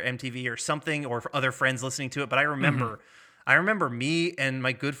either MTV or something, or other friends listening to it. But I remember me and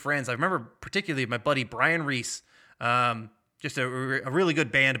my good friends. I remember particularly my buddy Brian Reese, just a really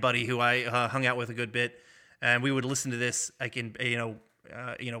good band buddy who I hung out with a good bit, and we would listen to this like in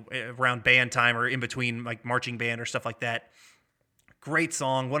around band time or in between like marching band or stuff like that. Great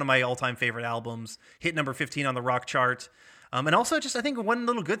song, one of my all-time favorite albums. Hit number 15 on the rock chart. And also just I think one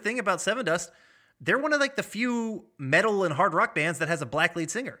little good thing about Seven Dust, they're one of like the few metal and hard rock bands that has a black lead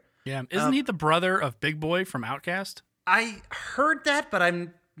singer. Yeah, isn't he the brother of Big Boy from Outkast? I heard that, but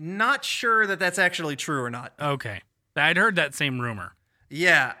I'm not sure that that's actually true or not. Okay, I'd heard that same rumor.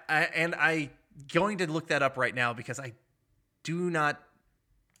 Yeah, I going to look that up right now because I do not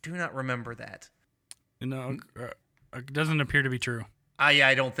remember that. No, it doesn't appear to be true. Yeah,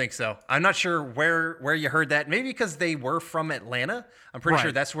 I don't think so. I'm not sure where you heard that. Maybe because they were from Atlanta. I'm pretty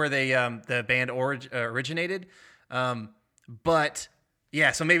sure that's where they the band originated. But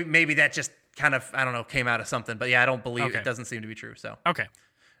yeah, so maybe that just kind of, I don't know, came out of something. But yeah, I don't believe it. Doesn't seem to be true. So okay,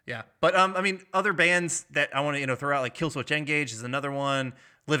 yeah. But I mean, other bands that I want to throw out, like Killswitch Engage is another one.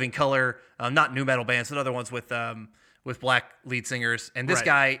 Living Colour, not new metal bands, but other ones with with black lead singers. And this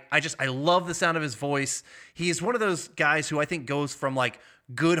Right. guy, I love the sound of his voice. He's one of those guys who I think goes from like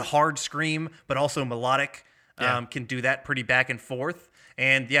good hard scream, but also melodic. Yeah. Can do that pretty back and forth.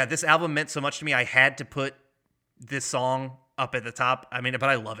 And yeah, this album meant so much to me. I had to put this song up at the top. I mean, but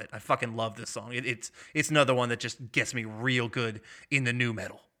I love it. I fucking love this song. It's another one that just gets me real good in the new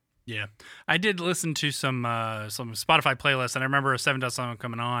metal. Yeah, I did listen to some Spotify playlists, and I remember a Seven Dust song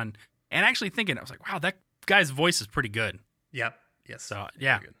coming on, and actually thinking, I was like, wow, that guy's voice is pretty good. Yep. Yes. So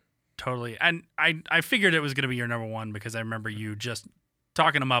yeah, Very good. totally. And I figured it was going to be your number one because I remember you just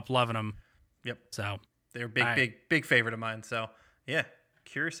talking him up, loving him. Yep. So They're big, All right. big favorite of mine. So yeah,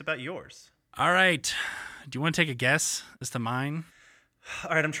 curious about yours. all right, do you want to take a guess as to mine?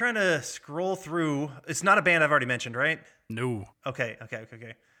 All right, I'm trying to scroll through. It's not a band I've already mentioned, right? No, Okay.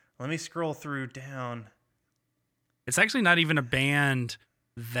 Let me scroll through down. it's actually not even a band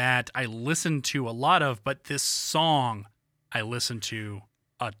that I listen to a lot of, but this song I listen to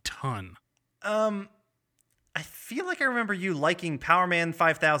a ton. I feel like I remember you liking Power Man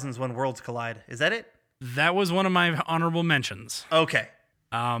 5000's When Worlds Collide. Is that it? That was one of my honorable mentions. Okay.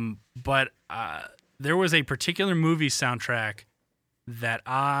 But there was a particular movie soundtrack that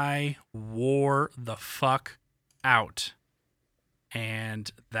I wore the fuck out. And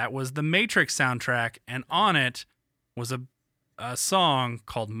that was the Matrix soundtrack. And on it was a song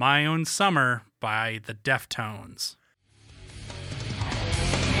called My Own Summer by the Deftones.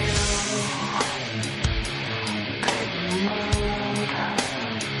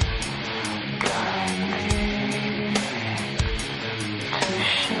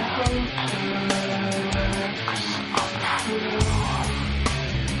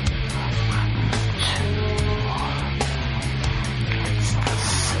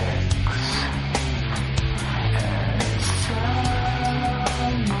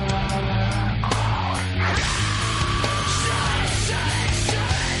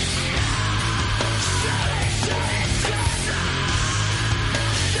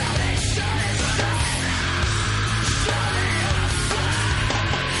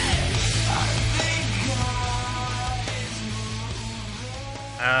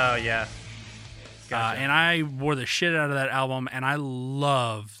 Oh yeah. And I wore the shit out of that album, and I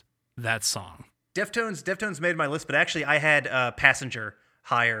loved that song. Deftones made my list, but actually I had Passenger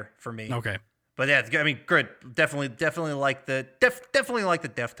higher for me. Okay. But yeah, I mean, good. Definitely like the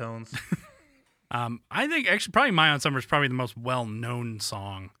Deftones. I think actually probably My Own Summer is probably the most well-known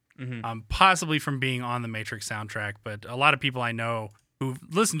song, possibly from being on the Matrix soundtrack. But a lot of people I know who've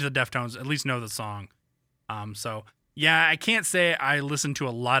listened to the Deftones at least know the song. So yeah, I can't say I listened to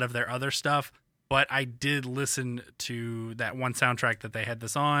a lot of their other stuff, but I did listen to that one soundtrack that they had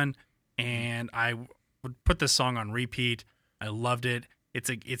this on, and I would put this song on repeat. I loved it.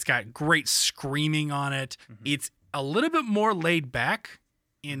 It's got great screaming on it. It's a little bit more laid back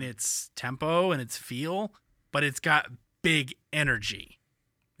in its tempo and its feel, but it's got big energy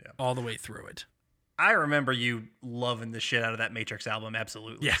all the way through it. I remember you loving the shit out of that Matrix album,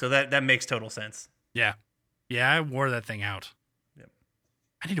 absolutely. Yeah. So that makes total sense. Yeah. Yeah, I wore that thing out. Yep.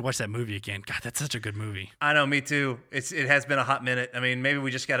 I need to watch that movie again. God, that's such a good movie. I know, me too. It has been a hot minute. I mean, maybe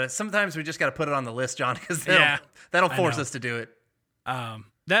sometimes we just gotta put it on the list, John, because that'll I force know. us to do it. That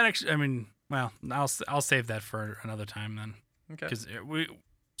actually, I mean, well, I'll save that for another time then. Okay. Because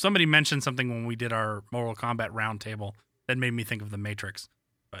somebody mentioned something when we did our Mortal Kombat roundtable that made me think of the Matrix,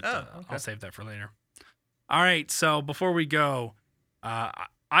 but Okay. I'll save that for later. All right, so before we go, I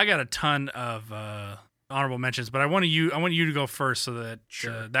got a ton of honorable mentions, but I want you to go first so that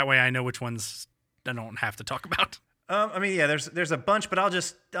that way I know which ones I don't have to talk about. I mean, yeah, there's a bunch, but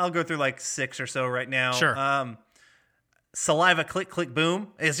I'll go through like 6 or so right now. Sure. Saliva Click Click Boom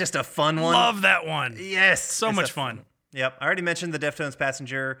is just a fun one. Love that one. Yes, So it's much a fun. Yep, I already mentioned the Deftones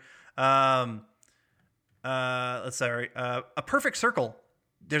Passenger. A Perfect Circle.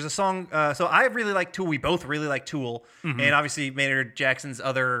 There's a song. So I really like Tool. We both really like Tool, and obviously Maynard Jackson's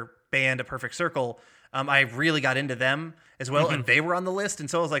other band, A Perfect Circle. I really got into them as well, and they were on the list, and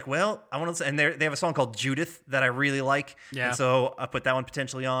so I was like, well, I want to. And they have a song called Judith that I really like, and so I put that one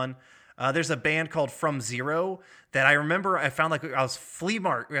potentially on. There's a band called From Zero that I remember I found like I was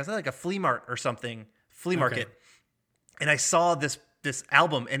like a flea mart or something, flea market, and I saw this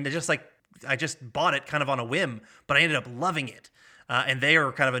album, and it just like I just bought it kind of on a whim, but I ended up loving it. And they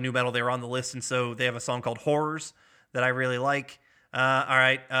are kind of a new metal. They were on the list, and so they have a song called Horrors that I really like. All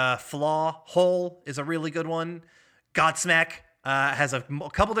right, Flaw Hole is a really good one. Godsmack has a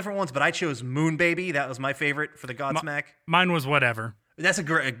couple different ones, but I chose Moon Baby. That was my favorite for the Godsmack. Mine was Whatever. That's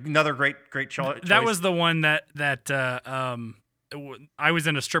another great choice. That was the one that I was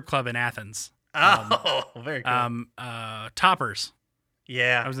in a strip club in Athens, Oh, very cool. Toppers.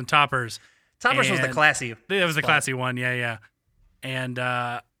 Yeah. I was in Toppers. Toppers was the and- classy. That was the spot. classy one. Yeah. And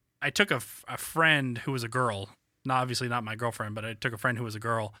I took a friend who was a girl. Obviously not my girlfriend, but I took a friend who was a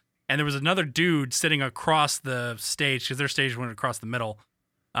girl. And there was another dude sitting across the stage because their stage went across the middle.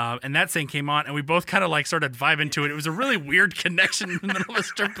 And that thing came on, and we both kind of like started vibing to it. It was a really weird connection in the middle of a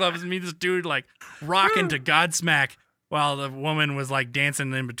strip club. It was me, this dude, like rocking to Godsmack while the woman was like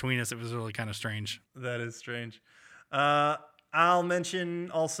dancing in between us. It was really kind of strange. That is strange. I'll mention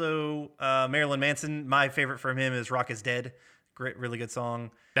also Marilyn Manson. My favorite from him is Rock is Dead. Great, really good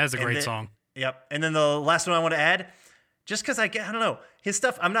song. That's a And great then- song. Yep. And then the last one I want to add, just because I don't know, his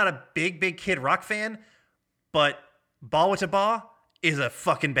stuff, I'm not a big Kid Rock fan, but Ba Wata Ba is a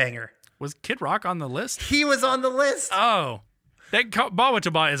fucking banger. Was Kid Rock on the list? He was on the list. Oh, that Ba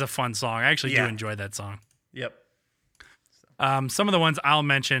Wata Ba is a fun song. I actually do Yeah. enjoy that song. Yep. Some of the ones I'll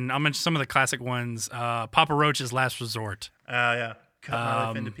mention some of the classic ones. Papa Roach's Last Resort. Yeah. Cut my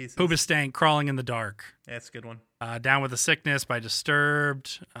life into pieces. Hooba Stank, Crawling in the Dark. That's a good one. Down with the Sickness by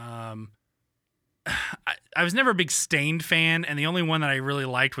Disturbed. I was never a big Stained fan, and the only one that I really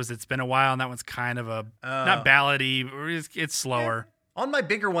liked was It's Been a While, and that one's kind of a not ballady, it's slower. On my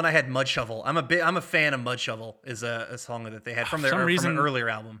bigger one, I had Mud Shovel. I'm a fan of Mud Shovel. Is a song that they had from some from reason- an earlier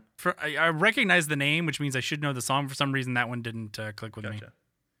album. I recognize the name, which means I should know the song. For some reason, that one didn't click with me.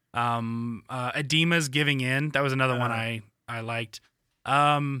 Gotcha. Edema's Giving In. That was another one I liked.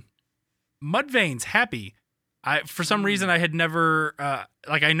 Mudvayne's Happy. For some reason I had never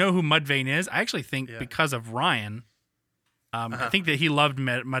I know who Mudvayne is. I actually think because of Ryan. I think that he loved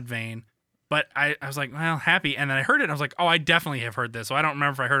Mudvayne, but I was like, well, Happy, and then I heard it and I was like, oh, I definitely have heard this. So I don't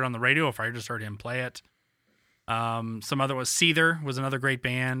remember if I heard it on the radio or if I just heard him play it. Some other was Seether was another great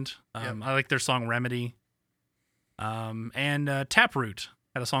band. I like their song Remedy. And Taproot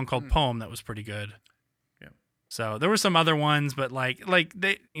had a song called Poem that was pretty good. So there were some other ones, but like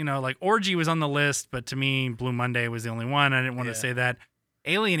they, like Orgy was on the list, but to me, Blue Monday was the only one. I didn't want to say that.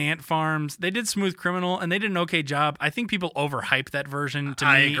 Alien Ant Farms, they did Smooth Criminal, and they did an okay job. I think people overhype that version. To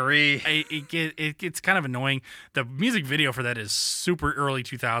I me, agree. It gets kind of annoying. The music video for that is super early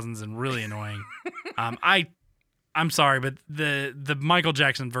 2000s and really annoying. I'm sorry, but the Michael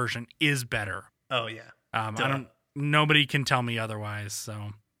Jackson version is better. Oh yeah. Nobody can tell me otherwise.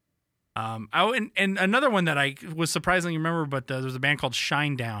 So. And another one that I was surprisingly remember, but there was a band called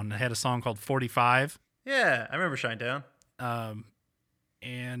Shinedown that had a song called 45. Yeah, I remember Shinedown.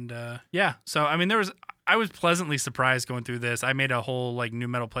 So I mean, I was pleasantly surprised going through this. I made a whole like new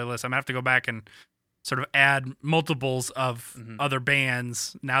metal playlist. I'm gonna have to go back and sort of add multiples of other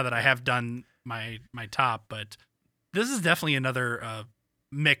bands now that I have done my top, but this is definitely another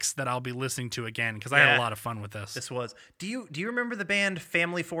mix that I'll be listening to again because I had a lot of fun with this. This was. Do you remember the band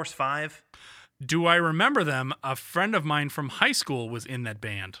Family Force 5? Do I remember them? A friend of mine from high school was in that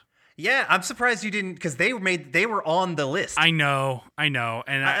band. Yeah, I'm surprised you didn't because they were on the list. I know,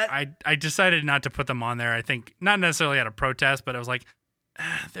 and I decided not to put them on there. I think not necessarily out of protest, but I was like,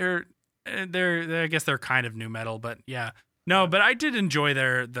 they're I guess they're kind of new metal, but yeah. No, but I did enjoy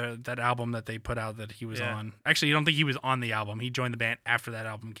that album that they put out that he was on. Actually, I don't think he was on the album. He joined the band after that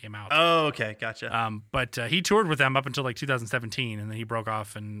album came out. Oh, okay, gotcha. But he toured with them up until like 2017, and then he broke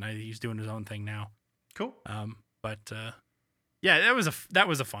off, and he's doing his own thing now. Cool. Yeah, that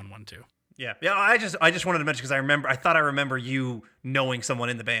was a fun one too. Yeah. I just wanted to mention because I thought I remember you knowing someone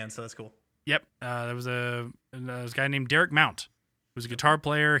in the band, so that's cool. Yep. There was a guy named Derek Mount, who was a guitar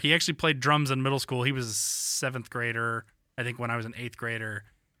player. He actually played drums in middle school. He was a 7th grader. I think when I was an 8th grader.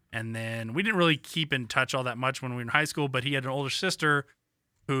 And then we didn't really keep in touch all that much when we were in high school, but he had an older sister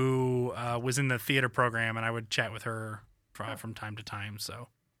who was in the theater program, and I would chat with her from time to time. So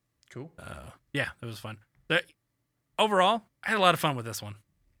cool. Yeah, it was fun. Overall, I had a lot of fun with this one.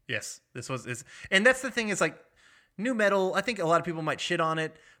 Yes, and that's the thing is like new metal. I think a lot of people might shit on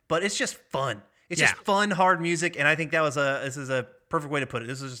it, but it's just fun. It's just fun, hard music, and I think this is a perfect way to put it.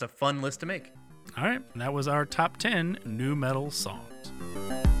 This is just a fun list to make. All right, and that was our top 10 new metal songs.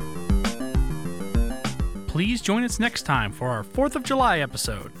 Please join us next time for our 4th of July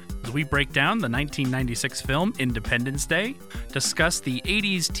episode as we break down the 1996 film Independence Day, discuss the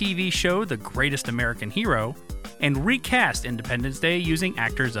 80s TV show The Greatest American Hero, and recast Independence Day using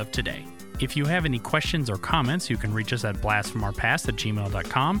actors of today. If you have any questions or comments, you can reach us at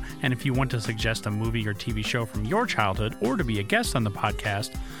blastfromourpast@gmail.com. And if you want to suggest a movie or TV show from your childhood or to be a guest on the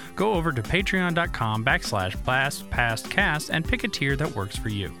podcast, go over to patreon.com/blastpastcast and pick a tier that works for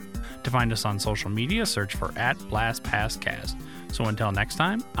you. To find us on social media, search for @blastpastcast. So until next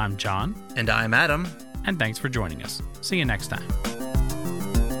time, I'm John. And I'm Adam. And thanks for joining us. See you next time.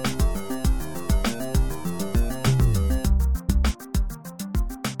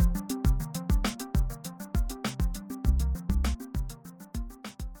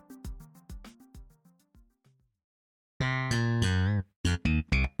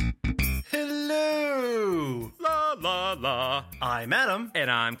 Noah. I'm Adam. And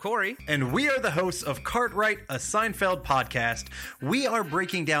I'm Corey. And we are the hosts of Cartwright, a Seinfeld podcast. We are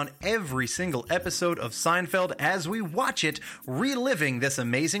breaking down every single episode of Seinfeld as we watch it, reliving this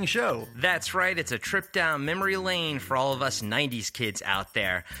amazing show. That's right, it's a trip down memory lane for all of us 90s kids out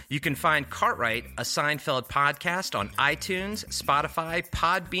there. You can find Cartwright, a Seinfeld podcast on iTunes, Spotify,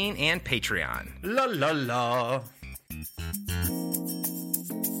 Podbean, and Patreon. La la la.